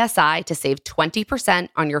prettylitter.com/LTSI to save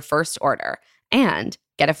 20% on your first order and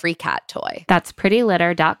get a free cat toy. That's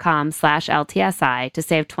prettylitter.com/LTSI to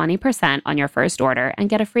save 20% on your first order and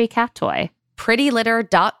get a free cat toy.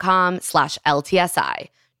 prettylitter.com/LTSI.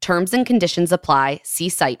 Terms and conditions apply. See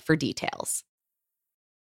site for details.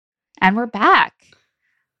 And we're back.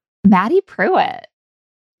 Maddie Pruitt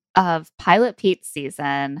of Pilot Pete's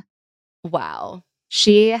season. Wow.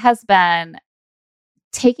 She has been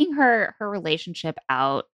taking her relationship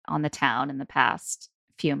out on the town in the past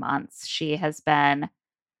few months. She has been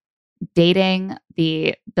dating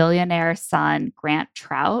the billionaire son, Grant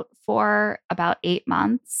Trout, for about 8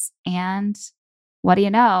 months. And what do you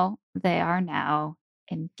know? They are now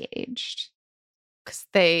engaged. Because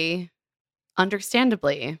they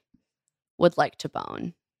understandably would like to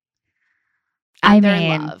bone. And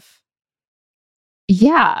they're in love.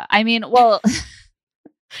 Yeah. I mean, well,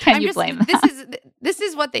 can you blame them? This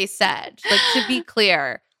is what they said. Like, to be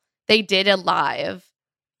clear, they did a live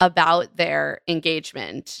about their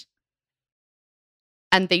engagement.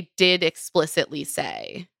 And they did explicitly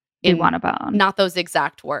say, they want to bone. Not those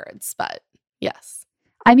exact words, but yes.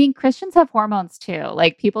 I mean, Christians have hormones too.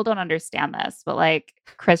 Like, people don't understand this, but like,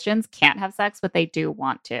 Christians can't have sex, but they do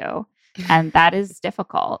want to. And that is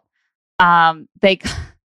difficult. They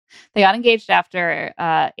got engaged after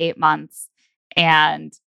 8 months,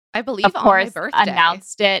 and I believe, of course, on my birthday,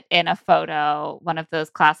 announced it in a photo, one of those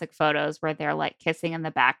classic photos where they're like kissing in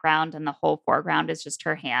the background, and the whole foreground is just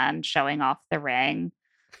her hand showing off the ring.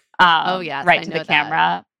 Yes, right to the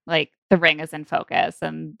camera. Like, the ring is in focus,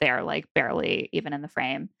 and they're like barely even in the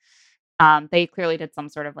frame. They clearly did some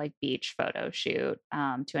sort of like beach photo shoot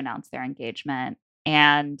to announce their engagement.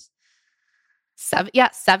 And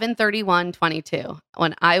 7/31/22.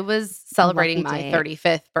 When I was celebrating my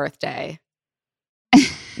 35th birthday,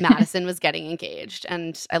 Madison was getting engaged,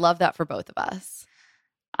 and I love that for both of us.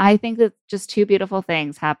 I think that just two beautiful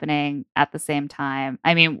things happening at the same time.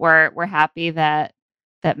 I mean, we're happy that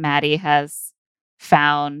Maddie has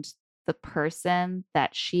found the person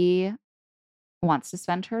that she wants to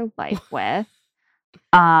spend her life with.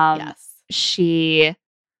 Yes.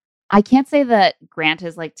 I can't say that Grant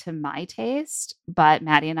is like to my taste, but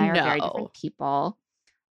Maddie and I are very different people.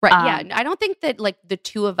 Right. Yeah. I don't think that like the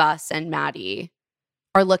two of us and Maddie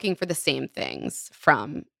are looking for the same things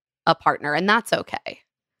from a partner, and that's okay.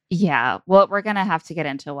 Yeah. Well, we're going to have to get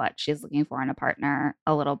into what she's looking for in a partner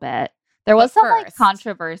a little bit. There was some like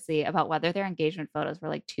controversy about whether their engagement photos were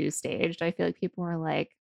like too staged. I feel like people were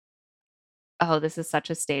like, oh, this is such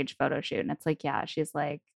a staged photo shoot. And it's like, yeah, she's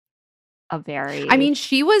like a very, I mean,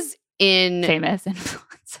 she was in famous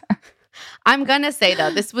influencer. I'm going to say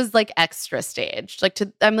though, this was like extra staged.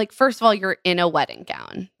 I'm like, first of all, you're in a wedding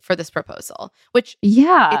gown for this proposal, which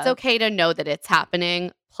it's okay to know that it's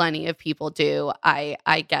happening. Plenty of people do. I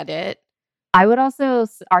get it. I would also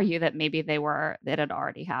argue that maybe it had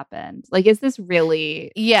already happened. Like, is this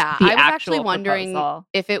really I was actually proposal? wondering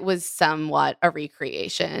if it was somewhat a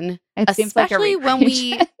recreation. It seems like a recreation. When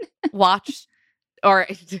we watched, or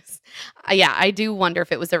just, I do wonder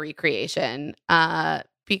if it was a recreation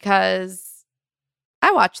because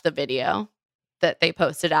I watched the video that they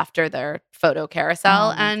posted after their photo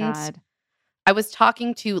carousel. Oh my And God. I was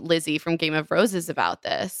talking to Lizzie from Game of Roses about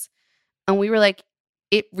this. And we were like,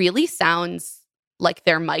 it really sounds like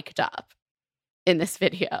they're mic'd up in this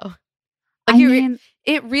video. Like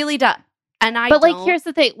it really does. And but like, here's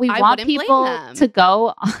the thing. We I want wouldn't blame people them. to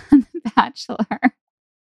go on The Bachelor.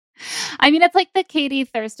 I mean, it's like the Katie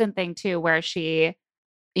Thurston thing too, where she,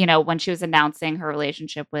 you know, when she was announcing her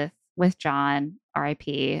relationship with John,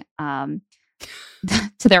 R.I.P.,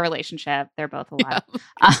 to their relationship, they're both alive.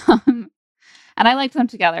 And I liked them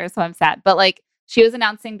together, so I'm sad. But like, she was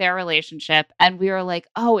announcing their relationship, and we were like,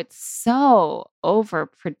 oh, it's so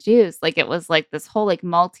overproduced. Like, it was like this whole like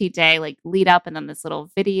multi-day like lead up, and then this little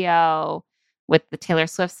video with the Taylor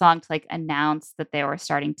Swift song to like announce that they were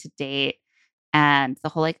starting to date, and the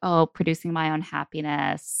whole like, oh, producing my own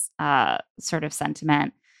happiness sort of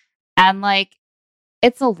sentiment. And like,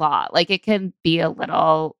 it's a lot. Like, it can be a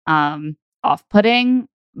little off-putting,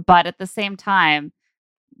 but at the same time,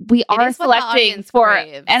 we are selecting for,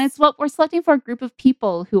 craves. and it's what we're selecting for, a group of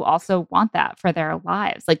people who also want that for their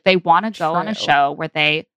lives. Like, they want to go on a show where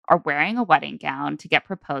they are wearing a wedding gown to get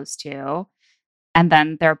proposed to, and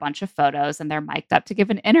then there are a bunch of photos and they're mic'd up to give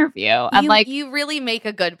an interview. And you really make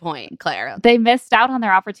a good point, Claire. They missed out on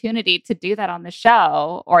their opportunity to do that on the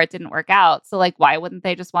show, or it didn't work out. So like, why wouldn't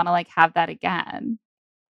they just want to like have that again?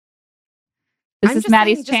 This is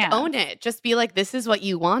Maddie's chance. Just own it. Just be like, this is what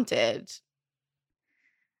you wanted.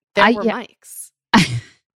 There were mics.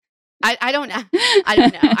 I don't know. I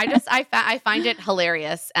don't know. I find it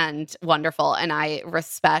hilarious and wonderful, and I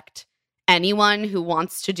respect anyone who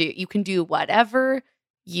wants to do. You can do whatever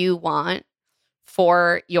you want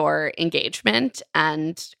for your engagement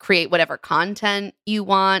and create whatever content you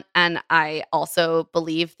want. And I also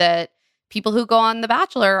believe that people who go on The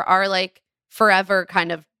Bachelor are like forever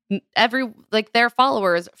kind of their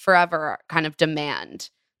followers forever kind of demand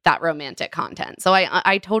that romantic content. So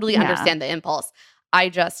I totally understand the impulse. I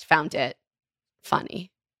just found it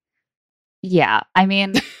funny. Yeah. I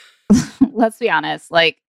mean, let's be honest.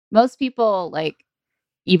 Like, most people, like,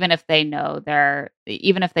 even if they don't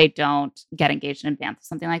get engaged in advance of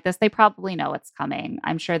something like this, they probably know it's coming.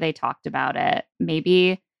 I'm sure they talked about it.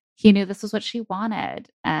 Maybe he knew this was what she wanted.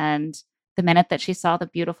 And the minute that she saw the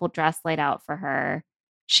beautiful dress laid out for her,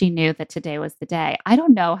 she knew that today was the day. I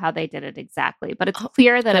don't know how they did it exactly, but it's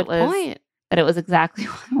clear that it was exactly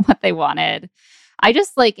what they wanted. I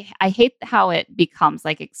just I hate how it becomes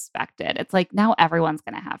like expected. It's like, now everyone's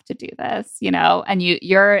going to have to do this, you know, and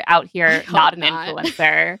you're out here not an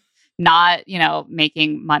influencer, not, you know,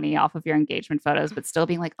 making money off of your engagement photos, but still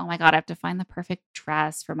being like, oh my God, I have to find the perfect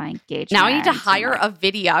dress for my engagement. Now I need to hire a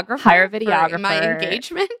videographer. For my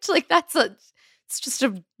engagement. Like, it's just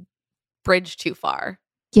a bridge too far.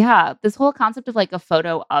 Yeah. This whole concept of like a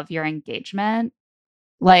photo of your engagement,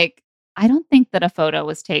 like, I don't think that a photo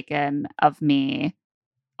was taken of me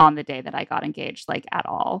on the day that I got engaged, like, at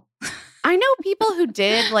all. I know people who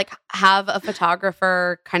did like have a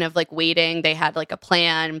photographer kind of like waiting. They had like a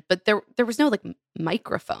plan, but there was no like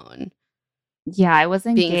microphone. Yeah, I was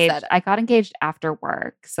engaged. I got engaged after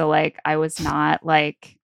work. So like, I was not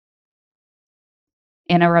like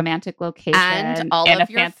in a romantic location. And all of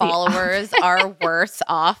your followers are worse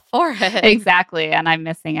off for it. Exactly. And I'm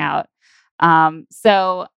missing out.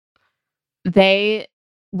 So they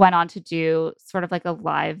went on to do sort of like a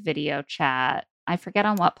live video chat. I forget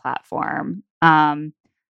on what platform.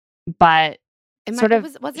 But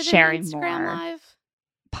was it sharing Instagram more. Live?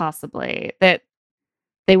 Possibly. That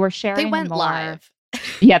they were sharing. They went more. live.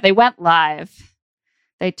 Yeah, they went live.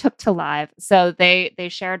 They took to live. So they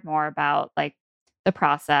shared more about like the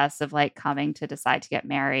process of like coming to decide to get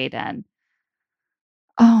married. And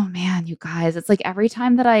oh man, you guys, it's like every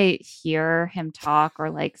time that I hear him talk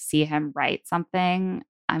or like see him write something,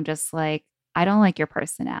 I'm just like, I don't like your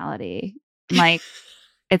personality. Like,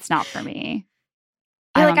 it's not for me.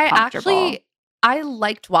 I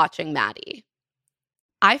liked watching Maddie.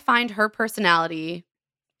 I find her personality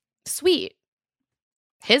sweet.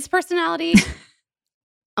 His personality,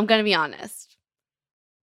 I'm going to be honest.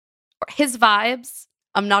 His vibes,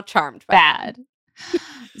 I'm not charmed by. Bad.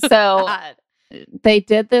 So they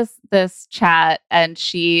did this chat, and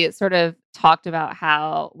she sort of talked about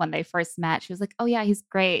how when they first met, she was like, oh yeah, he's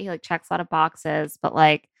great. He like checks a lot of boxes. But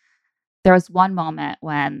like, there was one moment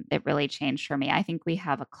when it really changed for me. I think we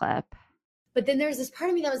have a clip. But then there's this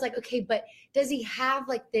part of me that was like, okay, but does he have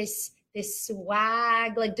like this this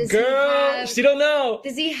swag? Like, does Girl, she don't know.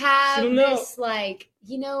 Does he have don't know. this, like,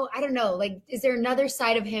 you know, I don't know, like, is there another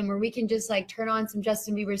side of him where we can just like turn on some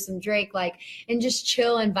Justin Bieber, some Drake, like, and just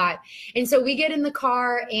chill and vibe? And so we get in the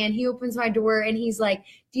car and he opens my door and he's like,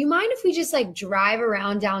 do you mind if we just like drive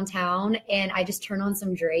around downtown and I just turn on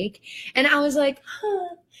some Drake? And I was like,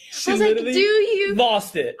 huh. She I was like, literally do you?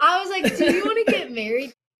 lost it. I was like, do you want to get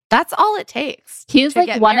married? That's all it takes. He's to like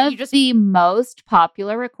get one married. of the most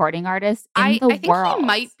popular recording artists in I the think world. he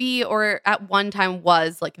might be, or at one time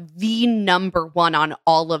was, like the number one on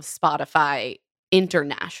all of Spotify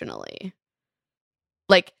internationally.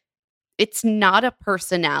 Like, it's not a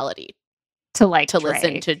personality to like to Drake.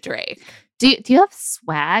 listen to Drake. Do you have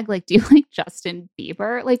swag? Like, do you like Justin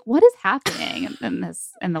Bieber? Like, what is happening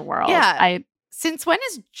in the world? Yeah. Since when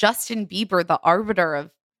is Justin Bieber the arbiter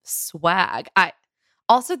of swag?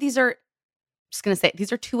 Also, these are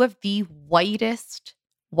two of the whitest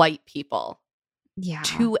white people yeah,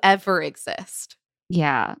 to ever exist.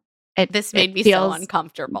 yeah. This made me so feels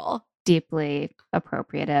uncomfortable. deeply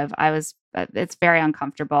appropriative. It's very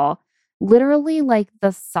uncomfortable. Literally, like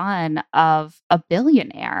the son of a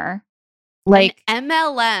billionaire, like an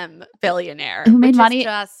MLM billionaire who made which is money,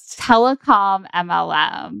 just telecom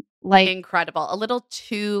MLM, like incredible. A little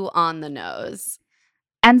too on the nose.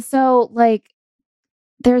 And so, like,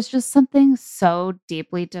 there's just something so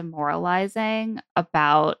deeply demoralizing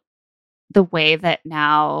about the way that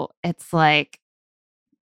now it's like,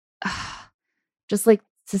 just like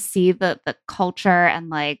to see the culture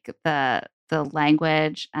and like the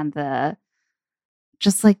language and the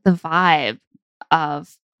just like the vibe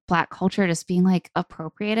of Black culture just being like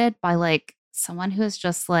appropriated by like someone who is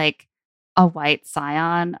just like a white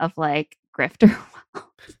scion of like grifter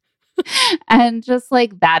wealth. And just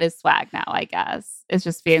like that is swag now, I guess. It's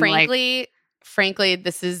just being frankly,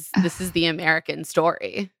 this is the American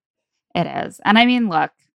story. It is. And I mean,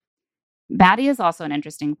 look, Maddie is also an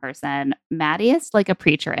interesting person. Maddie is like a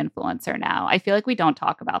preacher influencer now. I feel like we don't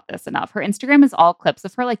talk about this enough. Her Instagram is all clips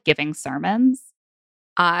of her like giving sermons.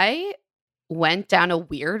 I went down a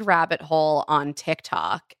weird rabbit hole on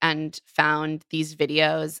TikTok and found these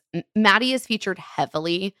videos. Maddie is featured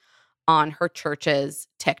heavily on her church's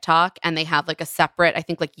TikTok, and they have like a separate, I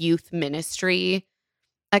think, like youth ministry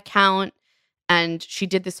account. And she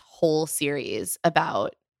did this whole series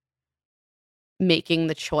about making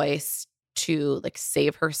the choice to like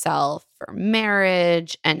save herself for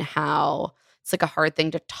marriage and how it's like a hard thing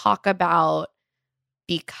to talk about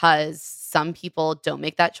because some people don't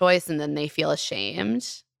make that choice and then they feel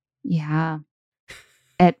ashamed. Yeah.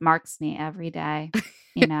 It marks me every day,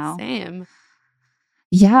 you know? Same.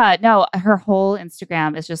 Yeah, no, her whole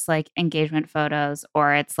Instagram is just like engagement photos,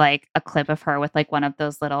 or it's like a clip of her with like one of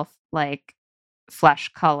those little like flesh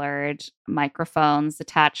colored microphones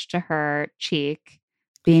attached to her cheek,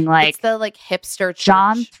 being like, it's the like hipster church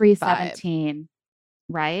John vibe. 3:17,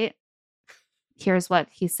 right? Here's what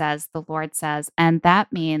he says, the Lord says, and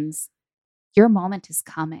that means your moment is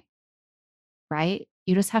coming, right?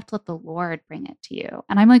 You just have to let the Lord bring it to you.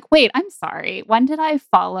 And I'm like, wait, I'm sorry. When did I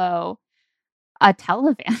follow a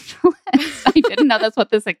televangelist? I didn't know that's what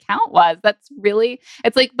this account was. That's really,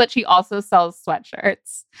 it's like, but she also sells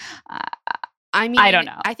sweatshirts. I mean, I don't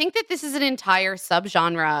know. I think that this is an entire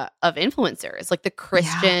subgenre of influencers. Like the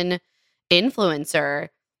Christian influencer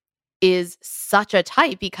is such a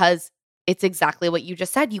type because it's exactly what you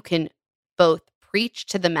just said. You can both preach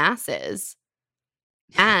to the masses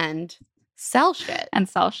and sell shit.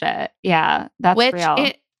 Yeah, that's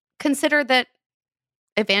real. Consider that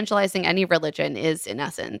evangelizing any religion is, in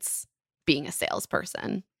essence, being a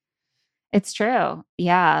salesperson. It's true.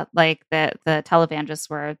 Yeah. Like the televangelists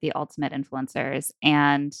were the ultimate influencers.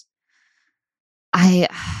 And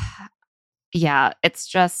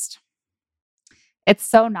it's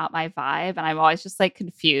so not my vibe. And I'm always just like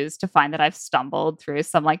confused to find that I've stumbled through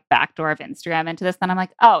some like backdoor of Instagram into this. Then I'm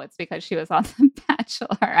like, oh, it's because she was on The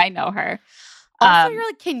Bachelor. I know her. Also, you're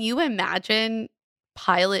like, can you imagine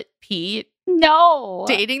Pilot Pete? No.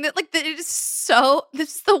 Dating that? Like, this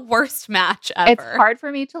is the worst match ever. It's hard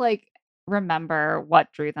for me to like remember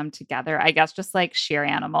what drew them together. I guess just like sheer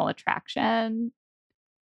animal attraction.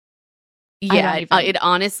 Yeah, it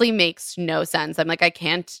honestly makes no sense. I'm like,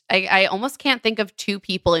 I almost can't think of two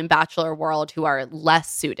people in Bachelor world who are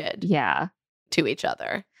less suited to each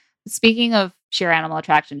other. Speaking of sheer animal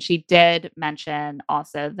attraction, she did mention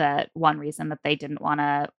also that one reason that they didn't want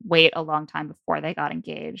to wait a long time before they got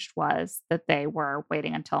engaged was that they were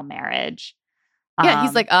waiting until marriage. Yeah,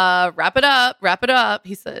 he's like, wrap it up.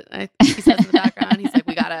 He said in the background, he's like,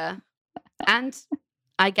 we gotta, and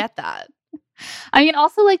I get that. I mean,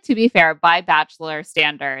 also, like, to be fair, by Bachelor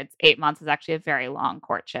standards, 8 months is actually a very long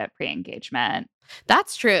courtship pre-engagement.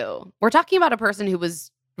 That's true. We're talking about a person who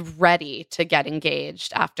was ready to get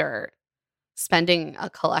engaged after spending a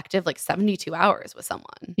collective like 72 hours with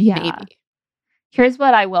someone. Yeah. Maybe. Here's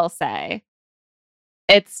what I will say.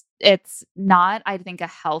 It's not, I think, a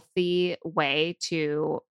healthy way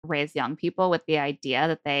to raise young people with the idea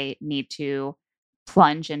that they need to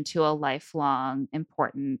plunge into a lifelong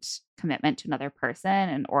important commitment to another person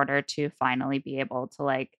in order to finally be able to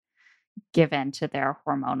like give in to their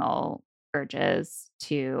hormonal urges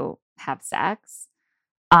to have sex.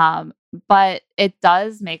 But it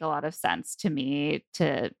does make a lot of sense to me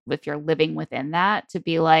to, if you're living within that, to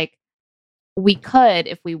be like, we could,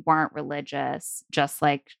 if we weren't religious, just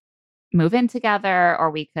like move in together,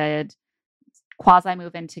 or we could quasi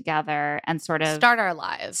move in together and sort of Start our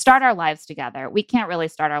lives. together. We can't really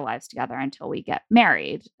start our lives together until we get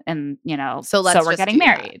married. And, you know, So we're just getting do that.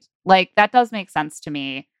 married. Like, that does make sense to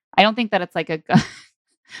me. I don't think that it's like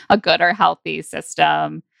a good or healthy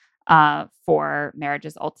system for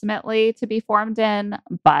marriages ultimately to be formed in,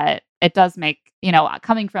 but it does make, you know,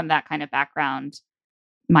 coming from that kind of background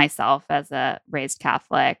myself as a raised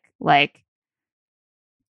Catholic, like,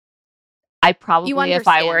 I probably, if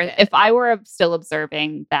I were still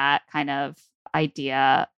observing that kind of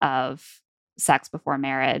idea of sex before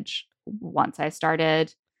marriage, once I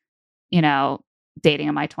started, you know, dating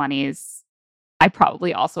in my 20s, I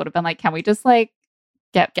probably also would have been like, can we just like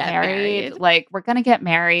get married? Like, we're going to get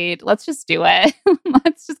married. Let's just do it.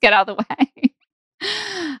 Let's just get out of the way.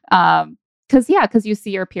 Because you see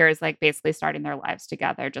your peers like basically starting their lives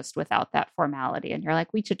together just without that formality. And you're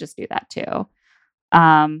like, we should just do that too.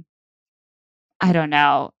 I don't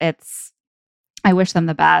know. I wish them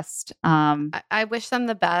the best. I wish them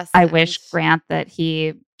the best. I wish Grant that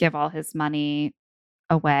he give all his money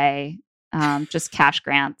away, just cash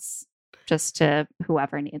grants, just to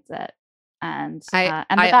whoever needs it. And I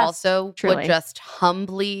best, also truly would just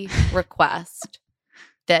humbly request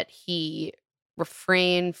that he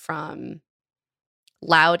refrain from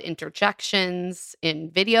loud interjections in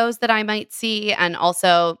videos that I might see, and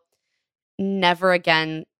also never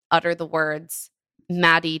again utter the words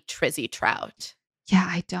Maddie Trizzy Trout. Yeah,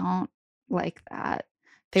 I don't like that.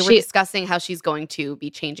 They were discussing how she's going to be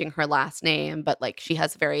changing her last name, but like she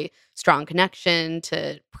has a very strong connection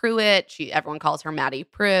to Pruitt. Everyone calls her Maddie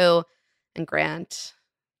Prue, and Grant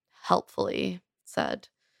helpfully said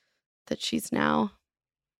that she's now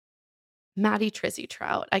Maddie Trizzy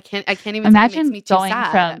Trout. I can't even imagine it makes me too going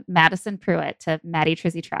sad. from Madison Pruitt to Maddie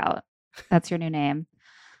Trizzy Trout. That's your new name.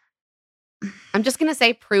 I'm just gonna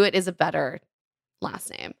say Pruitt is a better last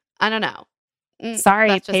name. I don't know.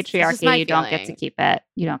 Sorry, You patriarchy. You don't get to keep it.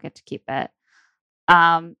 You don't get to keep it.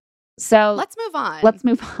 So let's move on. Let's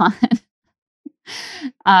move on.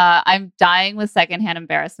 I'm dying with secondhand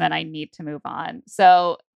embarrassment. I need to move on.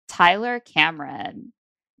 So Tyler Cameron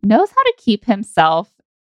knows how to keep himself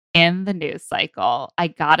in the news cycle. I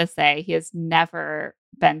gotta say, he has never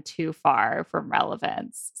been too far from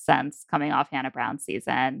relevance since coming off Hannah Brown's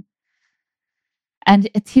season. And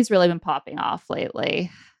he's really been popping off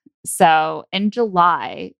lately. So in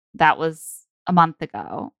July, that was a month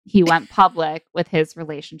ago, he went public with his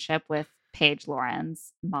relationship with Paige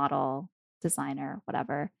Lawrence, model, designer,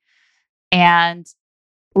 whatever. And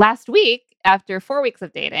last week, after 4 weeks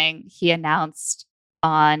of dating, he announced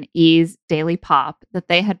on E's Daily Pop that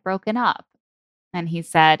they had broken up. And he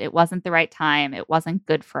said, it wasn't the right time. It wasn't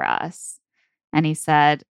good for us. And he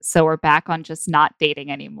said, so we're back on just not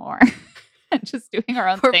dating anymore. And just doing our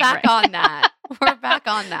own thing. We're back on that. We're back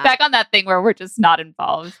on that. Back on that thing where we're just not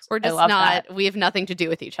involved. We're just not, we have nothing to do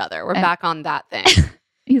with each other. We're back on that thing.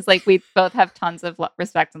 He's like, we both have tons of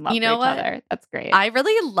respect and love for each other. That's great. I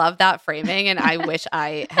really love that framing, and I wish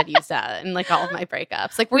I had used that in like all of my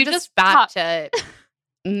breakups. Like, we're just back to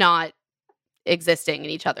not existing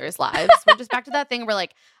in each other's lives. We're just back to that thing where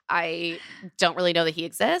like, I don't really know that he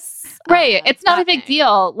exists. Right. It's not a big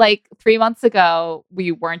deal. Like 3 months ago,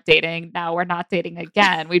 we weren't dating. Now we're not dating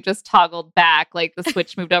again. We've just toggled back. Like the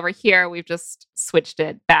switch moved over here. We've just switched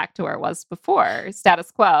it back to where it was before.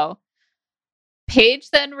 Status quo.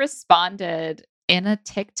 Paige then responded in a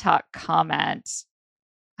TikTok comment.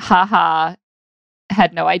 Haha.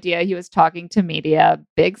 Had no idea he was talking to media.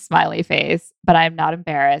 Big smiley face. But I'm not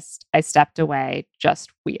embarrassed. I stepped away.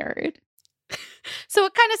 Just weird. So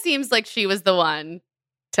it kind of seems like she was the one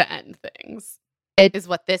to end things. It is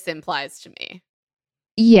what this implies to me.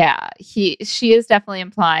 Yeah, she is definitely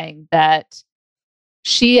implying that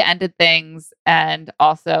she ended things, and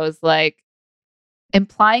also is like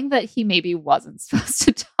implying that he maybe wasn't supposed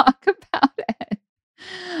to talk about it.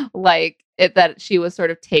 Like that she was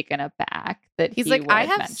sort of taken aback that He's he like, would I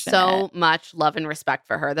have mention so it. much love and respect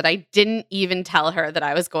for her that I didn't even tell her that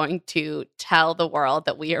I was going to tell the world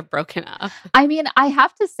that we are broken up. I mean, I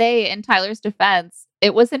have to say, in Tyler's defense,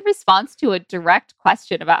 it was in response to a direct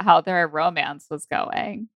question about how their romance was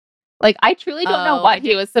going. Like, I truly don't know what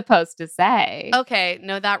he was supposed to say. Okay,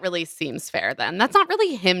 no, that really seems fair then. That's not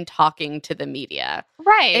really him talking to the media.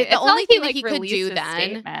 Right. The only thing that he could released do a then,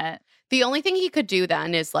 statement. the only thing he could do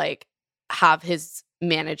then is like have his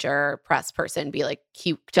manager, press person be like,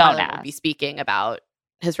 Tyler will be speaking about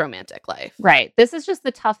his romantic life. Right. This is just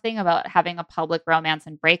the tough thing about having a public romance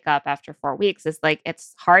and breakup after 4 weeks is like,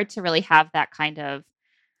 it's hard to really have that kind of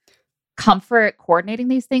comfort coordinating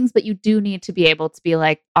these things, but you do need to be able to be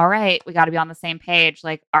like, all right, we got to be on the same page.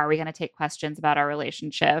 Like, are we going to take questions about our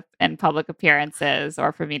relationship in public appearances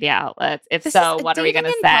or for media outlets? If so, what are we going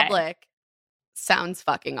to say? Public sounds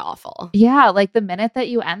fucking awful. Yeah, like the minute that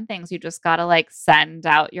you end things, you just got to like send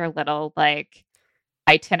out your little like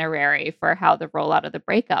itinerary for how the rollout of the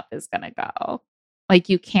breakup is going to go. Like,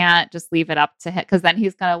 you can't just leave it up to him, because then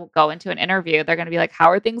he's going to go into an interview. They're going to be like, how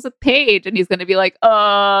are things with Paige? And he's going to be like,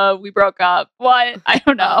 we broke up. What? I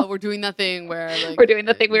don't know. We're doing that thing where like, we're doing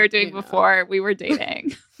the thing we were doing before we were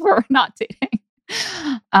dating. Or we're not dating.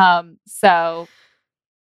 So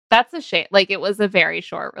that's a shame. Like, it was a very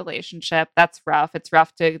short relationship. That's rough. It's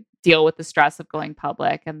rough to deal with the stress of going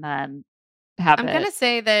public and then have I'm going to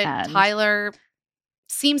say that Tyler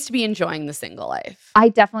seems to be enjoying the single life. I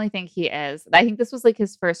definitely think he is. I think this was like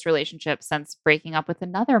his first relationship since breaking up with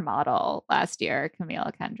another model last year,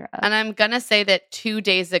 Camila Kendra. And I'm going to say that 2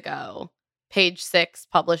 days ago, Page Six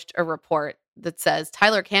published a report that says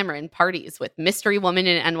Tyler Cameron parties with mystery woman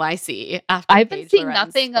in NYC. After I've been seeing Lorenz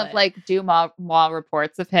nothing split. of like Dumois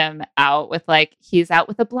reports of him out with like, he's out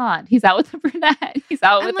with a blonde, he's out with a brunette, he's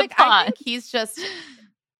out with like, a blonde. I think he's just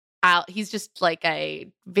out. He's just like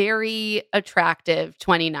a very attractive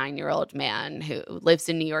 29-year-old man who lives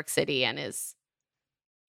in New York City and is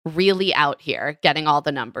really out here getting all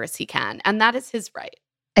the numbers he can. And that is his right.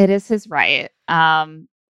 It is his right.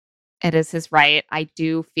 It is his right. I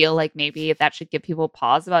do feel like maybe that should give people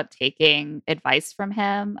pause about taking advice from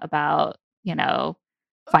him about, you know,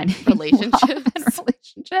 finding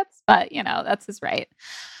relationships. But, you know, that's his right.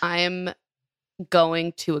 I'm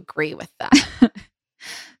going to agree with that.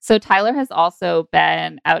 So Tyler has also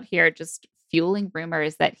been out here just fueling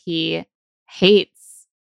rumors that he hates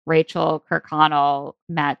Rachel Kirkconnell,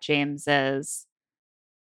 Matt James's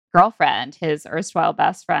girlfriend, his erstwhile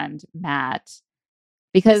best friend, Matt.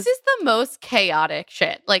 Because this is the most chaotic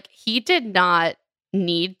shit. Like, he did not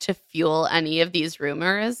need to fuel any of these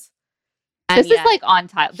rumors. This is like on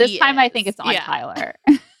Tyler. This time I think it's on Tyler.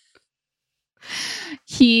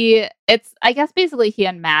 I guess basically he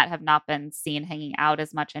and Matt have not been seen hanging out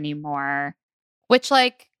as much anymore. Which,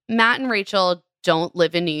 like, Matt and Rachel don't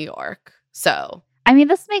live in New York. So, I mean,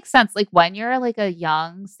 this makes sense. Like, when you're like a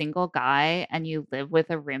young single guy and you live with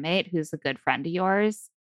a roommate who's a good friend of yours,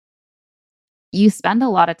 you spend a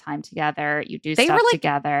lot of time together. You do stuff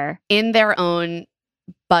together. In their own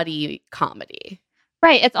buddy comedy.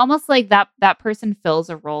 Right. It's almost like that person fills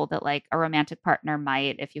a role that like a romantic partner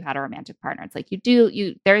might if you had a romantic partner. It's like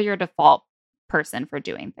they're your default person for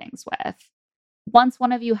doing things with. Once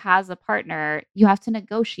one of you has a partner, you have to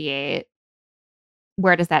negotiate.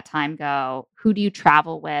 Where does that time go? Who do you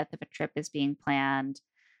travel with if a trip is being planned?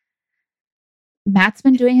 Matt's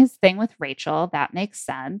been doing his thing with Rachel. That makes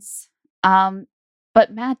sense.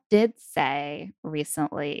 But Matt did say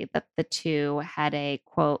recently that the two had a,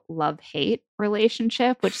 quote, love-hate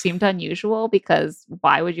relationship, which seemed unusual because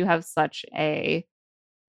why would you have such a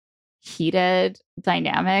heated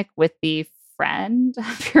dynamic with the friend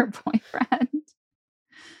of your boyfriend?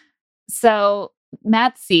 So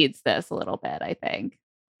Matt seeds this a little bit, I think.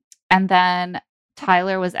 And then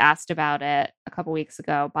Tyler was asked about it a couple weeks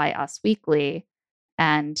ago by Us Weekly,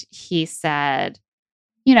 and he said,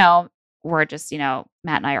 you know, we're just, you know,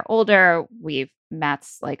 Matt and I are older.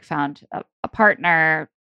 Matt's like found a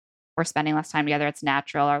partner. We're spending less time together. It's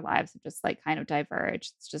natural. Our lives have just like kind of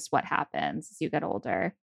diverged. It's just what happens as you get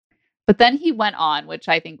older. But then he went on, which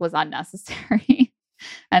I think was unnecessary,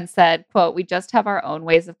 and said, quote, we just have our own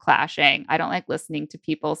ways of clashing. I don't like listening to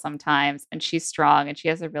people sometimes. And she's strong and she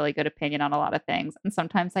has a really good opinion on a lot of things. And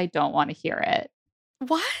sometimes I don't want to hear it.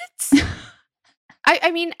 What?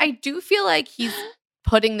 I mean, I do feel like he's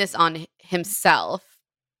putting this on himself,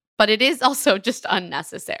 but it is also just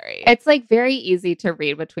unnecessary. It's like very easy to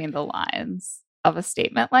read between the lines of a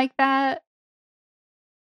statement like that.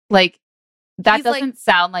 Like, that doesn't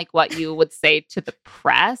sound like what you would say to the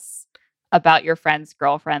press about your friend's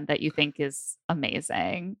girlfriend that you think is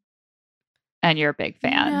amazing. and you're a big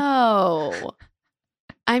fan. No.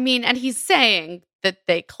 I mean, and he's saying that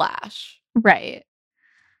they clash. Right.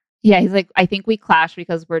 Yeah, he's like, I think we clash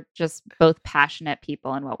because we're just both passionate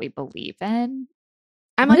people in what we believe in.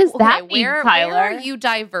 I'm What like, does that okay, mean, where Tyler? are you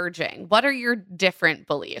diverging? What are your different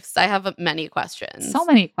beliefs? I have many questions. So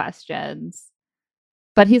many questions.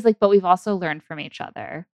 But he's like, but we've also learned from each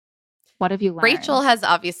other. What have you learned? Rachel has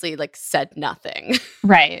obviously like said nothing.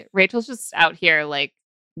 Right. Rachel's just out here like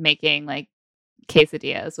making like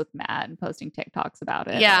quesadillas with Matt and posting TikToks about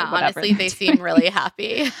it. Yeah, or whatever honestly, they're they seem doing. really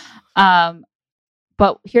happy.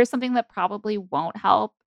 But here's something that probably won't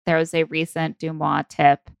help. There was a recent Dumois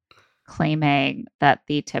tip claiming that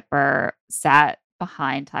the tipper sat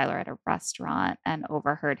behind Tyler at a restaurant and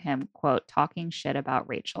overheard him, quote, talking shit about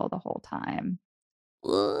Rachel the whole time.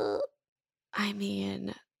 I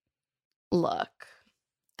mean, look,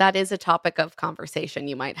 that is a topic of conversation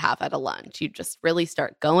you might have at a lunch. You just really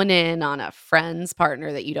start going in on a friend's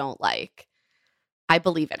partner that you don't like. I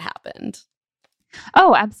believe it happened.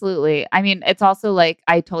 Oh, absolutely. I mean, it's also like,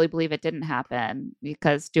 I totally believe it didn't happen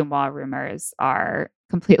because Dumois rumors are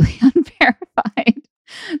completely unverified.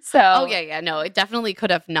 So, Oh yeah, no, it definitely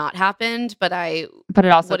could have not happened, but I but it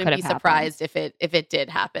also wouldn't could be have surprised if it did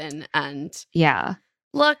happen. And Yeah.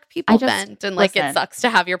 look, people just- vent, and like it listen. sucks to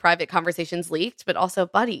have your private conversations leaked, but also,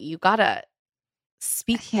 buddy, you gotta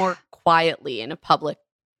speak more quietly in a public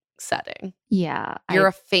setting. Yeah. You're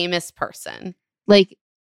a famous person. Like,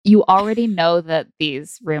 you already know that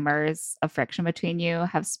these rumors of friction between you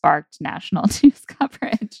have sparked national news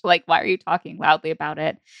coverage. Like, why are you talking loudly about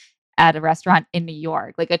it at a restaurant in New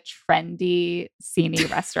York? Like a trendy, sceney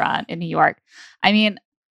restaurant in New York. I mean,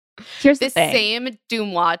 here's This the thing. same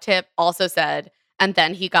Dumois tip also said, and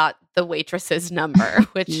then he got the waitress's number,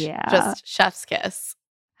 which Yeah. just chef's kiss.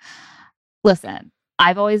 Listen,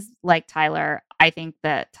 I've always liked Tyler. I think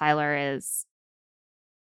that Tyler is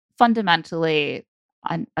fundamentally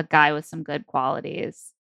a guy with some good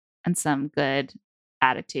qualities and some good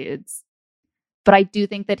attitudes. But I do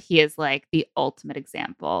think that he is like the ultimate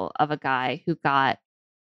example of a guy who got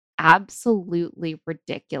absolutely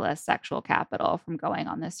ridiculous sexual capital from going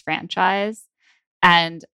on this franchise.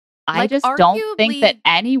 And I Like, just don't think that arguably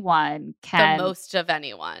anyone can. The most of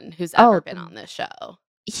anyone who's Oh, ever been on this show.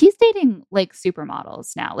 He's dating like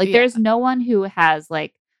supermodels now. Like Yeah. there's no one who has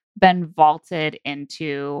like been vaulted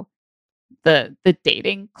into the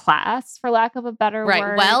dating class, for lack of a better Right.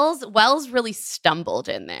 word. Wells really stumbled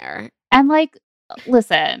in there. And like,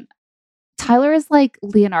 listen, Tyler is like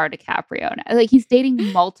Leonardo DiCaprio now. Like he's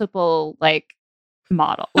dating multiple like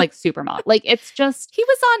supermodel. Like it's just He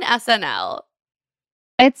was on SNL.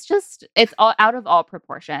 it's all out of all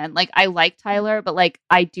proportion. Like I like Tyler, but like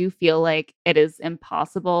I do feel like it is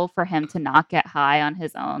impossible for him to not get high on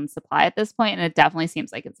his own supply at this point, and it definitely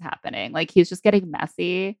seems like it's happening. Like he's just getting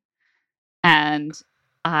messy, and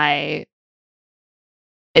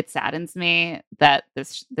it saddens me that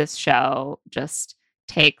this show just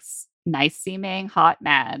takes nice seeming hot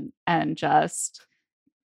men and just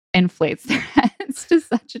inflates their heads to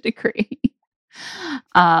such a degree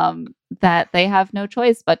that they have no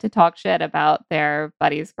choice but to talk shit about their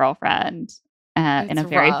buddy's girlfriend in a It's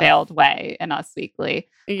very rough. veiled way in Us Weekly.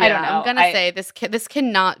 Yeah, I don't know. I'm gonna say this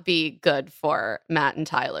cannot be good for Matt and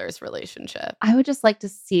Tyler's relationship. I would just like to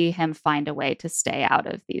see him find a way to stay out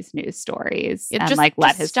of these news stories Yeah, and just- like let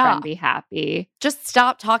just his stop. friend be happy. Just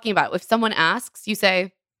stop talking about it. If someone asks, you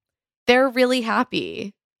say, they're really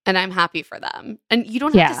happy and I'm happy for them. And you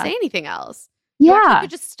don't have to Yeah. say anything else. You Yeah, could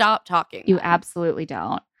just stop talking. you then. absolutely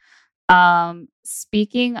don't.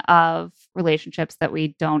 Speaking of relationships that we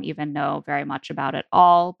don't even know very much about at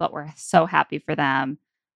all, but we're so happy for them.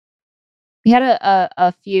 We had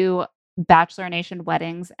a few Bachelor Nation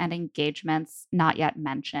weddings and engagements not yet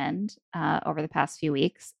mentioned over the past few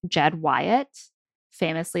weeks. Jed Wyatt,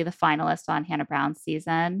 famously the finalist on Hannah Brown's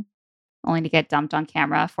season, only to get dumped on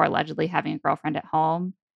camera for allegedly having a girlfriend at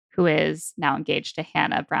home, who is now engaged to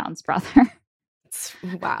Hannah Brown's brother.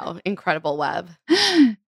 Wow, incredible web.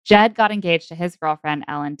 Jed got engaged to his girlfriend,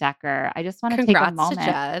 Ellen Decker. I just want to take a Congrats to moment.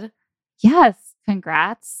 Jed. Yes,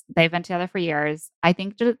 congrats. They've been together for years. I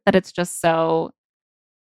think that it's just so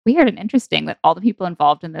weird and interesting that all the people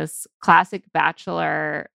involved in this classic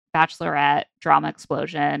bachelorette drama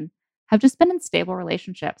explosion have just been in stable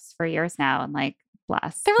relationships for years now and like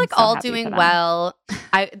blessed. They're I'm like so all happy for doing them. well.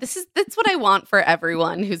 That's what I want for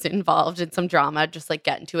everyone who's involved in some drama. Just like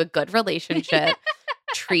get into a good relationship,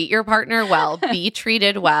 treat your partner well, be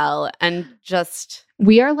treated well, and just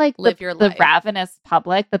We are like live the your life. ravenous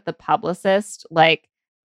public that the publicist like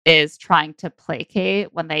is trying to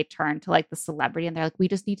placate when they turn to like the celebrity and they're like, we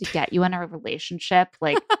just need to get you in a relationship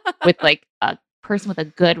like with like a person with a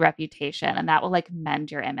good reputation and that will like mend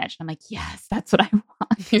your image. And I'm like, yes, that's what I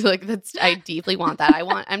want. You're like, I deeply want that.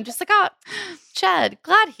 I'm just like, oh, Ched,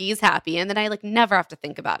 glad he's happy. And then I like never have to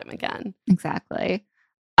think about him again. Exactly.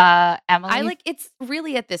 Emily, it's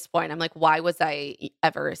really at this point, I'm like, why was I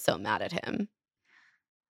ever so mad at him?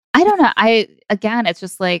 I don't know. Again, it's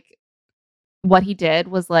just like what he did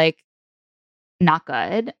was like not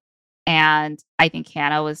good. And I think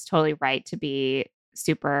Hannah was totally right to be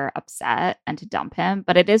super upset and to dump him.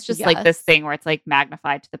 But it is just like this thing where it's like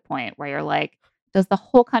magnified to the point where you're like, does the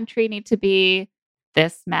whole country need to be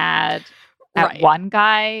this mad at one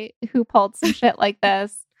guy who pulled some shit like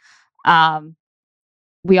this?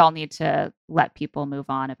 We all need to let people move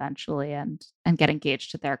on eventually and get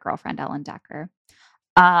engaged to their girlfriend, Ellen Decker.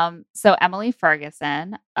 So Emily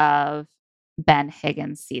Ferguson of Ben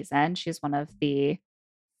Higgins' season, she's one of the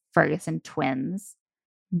Ferguson twins,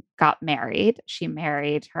 got married. She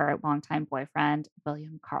married her longtime boyfriend,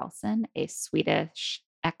 William Karlsson, a Swedish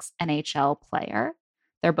ex-NHL player.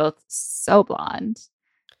 They're both so blonde.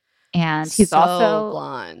 And he's also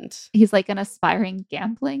blonde. He's like an aspiring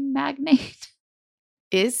gambling magnate.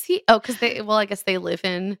 Is he? Oh, because I guess they live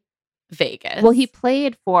in Vegas. Well, he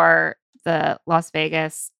played for the Las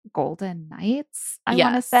Vegas Golden Knights, I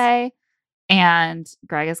want to say. And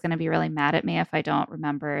Greg is going to be really mad at me if I don't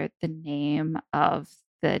remember the name of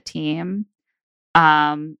the team.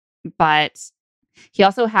 But he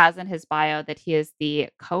also has in his bio that he is the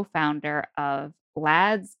co-founder of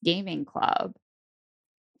Lads Gaming Club,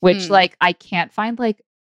 which like I can't find like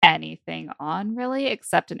anything on really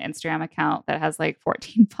except an Instagram account that has like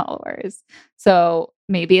 14 followers. So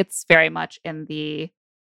maybe it's very much in the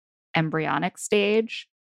embryonic stage,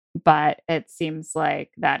 but it seems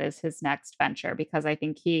like that is his next venture because I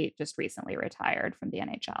think he just recently retired from the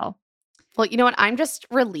NHL. Well, you know what? I'm just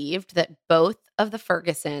relieved that both of the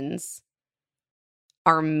Fergusons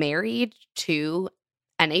are married to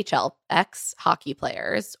NHL ex-hockey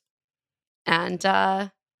players and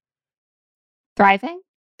thriving.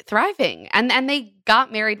 And they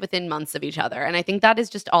got married within months of each other. And I think that is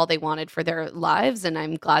just all they wanted for their lives. And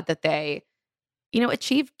I'm glad that they,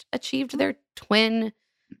 achieved their twin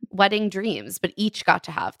wedding dreams, but each got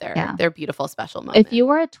to have their beautiful special moment. If you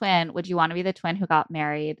were a twin, would you want to be the twin who got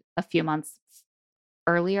married a few months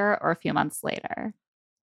earlier or a few months later?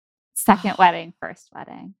 Second wedding, first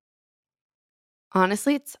wedding.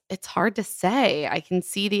 Honestly, it's hard to say. I can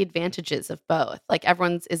see the advantages of both. Like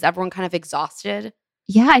is everyone kind of exhausted?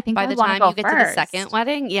 Yeah, I think by the time you get to the second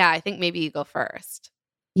wedding, I think maybe you go first.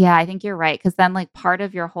 Yeah, I think you're right. Because then like part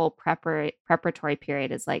of your whole preparatory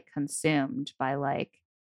period is like consumed by like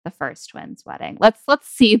the first twins' wedding. Let's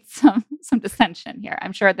seed some dissension here.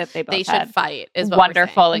 I'm sure that they should fight. Is what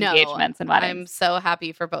wonderful engagements and weddings. I'm so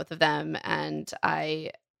happy for both of them, and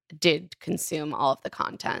I did consume all of the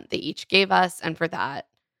content they each gave us, and for that,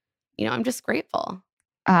 I'm just grateful.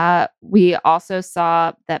 We also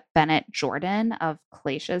saw that Bennett Jordan of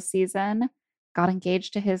Claysha's season got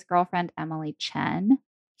engaged to his girlfriend Emily Chen.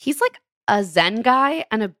 He's like a Zen guy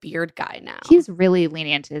and a beard guy now. He's really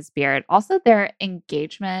leaning into his beard. Also, their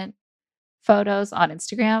engagement photos on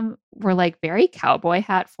Instagram were like very cowboy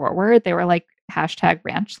hat forward. They were like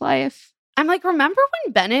 #ranch life. I'm like, remember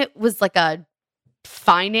when Bennett was like a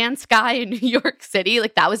finance guy in New York City?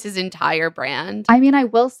 Like that was his entire brand. I mean, I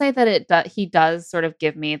will say that he does sort of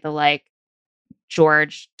give me the like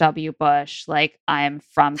George W. Bush, like I'm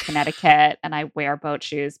from Connecticut and I wear boat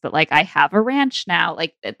shoes, but like I have a ranch now.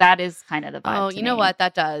 Like that is kind of the vibe. Oh, you know what?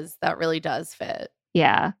 That really does fit.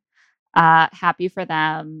 Yeah. Happy for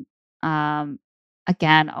them.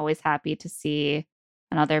 Again, always happy to see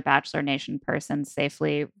another Bachelor Nation person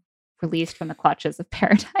safely released from the clutches of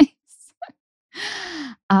paradise.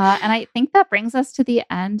 And I think that brings us to the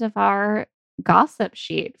end of our gossip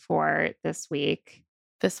sheet for this week.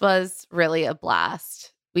 This was really a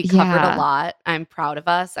blast. We covered a lot. I'm proud of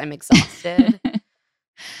us. I'm exhausted.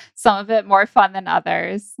 Some of it more fun than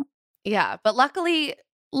others. Yeah, but luckily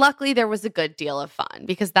there was a good deal of fun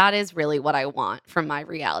because that is really what I want from my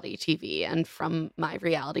reality TV and from my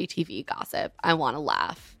reality TV gossip. I want to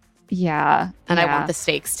laugh. Yeah. And I want the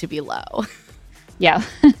stakes to be low. Yeah.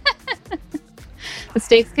 The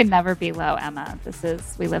stakes can never be low, Emma.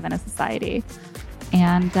 We live in a society.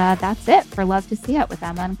 And that's it for Love to See It with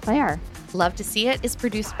Emma and Claire. Love to See It is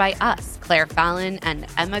produced by us, Claire Fallon and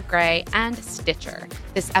Emma Gray, and Stitcher.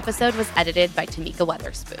 This episode was edited by Tamika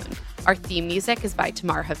Weatherspoon. Our theme music is by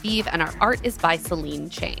Tamar Haviv, and our art is by Celine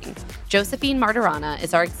Chang. Josephine Martirana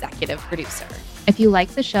is our executive producer. If you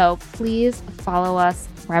like the show, please follow us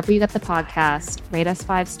wherever you get the podcast, rate us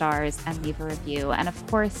 5 stars, and leave a review. And of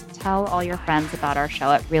course, tell all your friends about our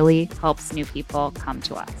show. It really helps new people come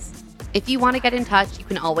to us. If you want to get in touch, you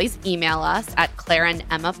can always email us at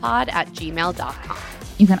claireandemmapod@gmail.com.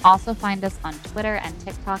 You can also find us on Twitter and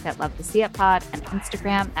TikTok at Love to See It Pod and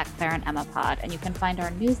Instagram at Claire and Emma Pod. And you can find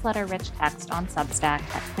our newsletter-rich text on Substack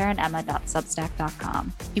at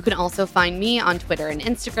claireandemma.substack.com. You can also find me on Twitter and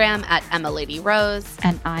Instagram at EmmaLadyRose.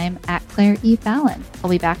 And I'm at Claire E. Fallon. I'll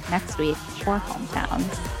be back next week for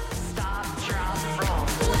Hometowns.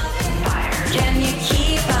 Can you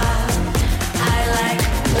keep up?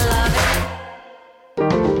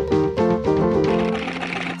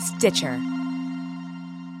 Stitcher.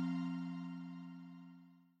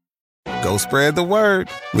 Go spread the word.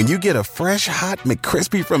 When you get a fresh, hot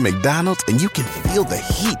McCrispy from McDonald's and you can feel the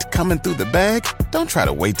heat coming through the bag, don't try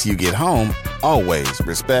to wait till you get home. Always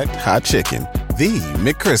respect hot chicken. The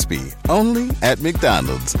McCrispy, only at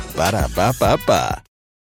McDonald's. Ba-da-ba-ba-ba.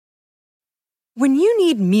 When you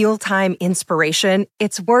need mealtime inspiration,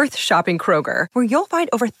 it's worth shopping Kroger, where you'll find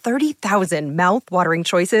over 30,000 mouth-watering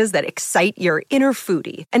choices that excite your inner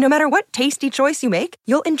foodie. And no matter what tasty choice you make,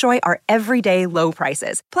 you'll enjoy our everyday low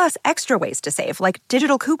prices, plus extra ways to save, like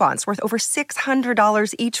digital coupons worth over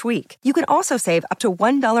 $600 each week. You can also save up to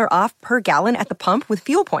 $1 off per gallon at the pump with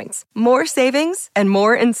fuel points. More savings and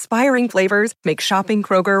more inspiring flavors make shopping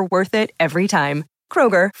Kroger worth it every time.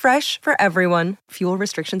 Kroger, fresh for everyone. Fuel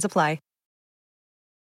restrictions apply.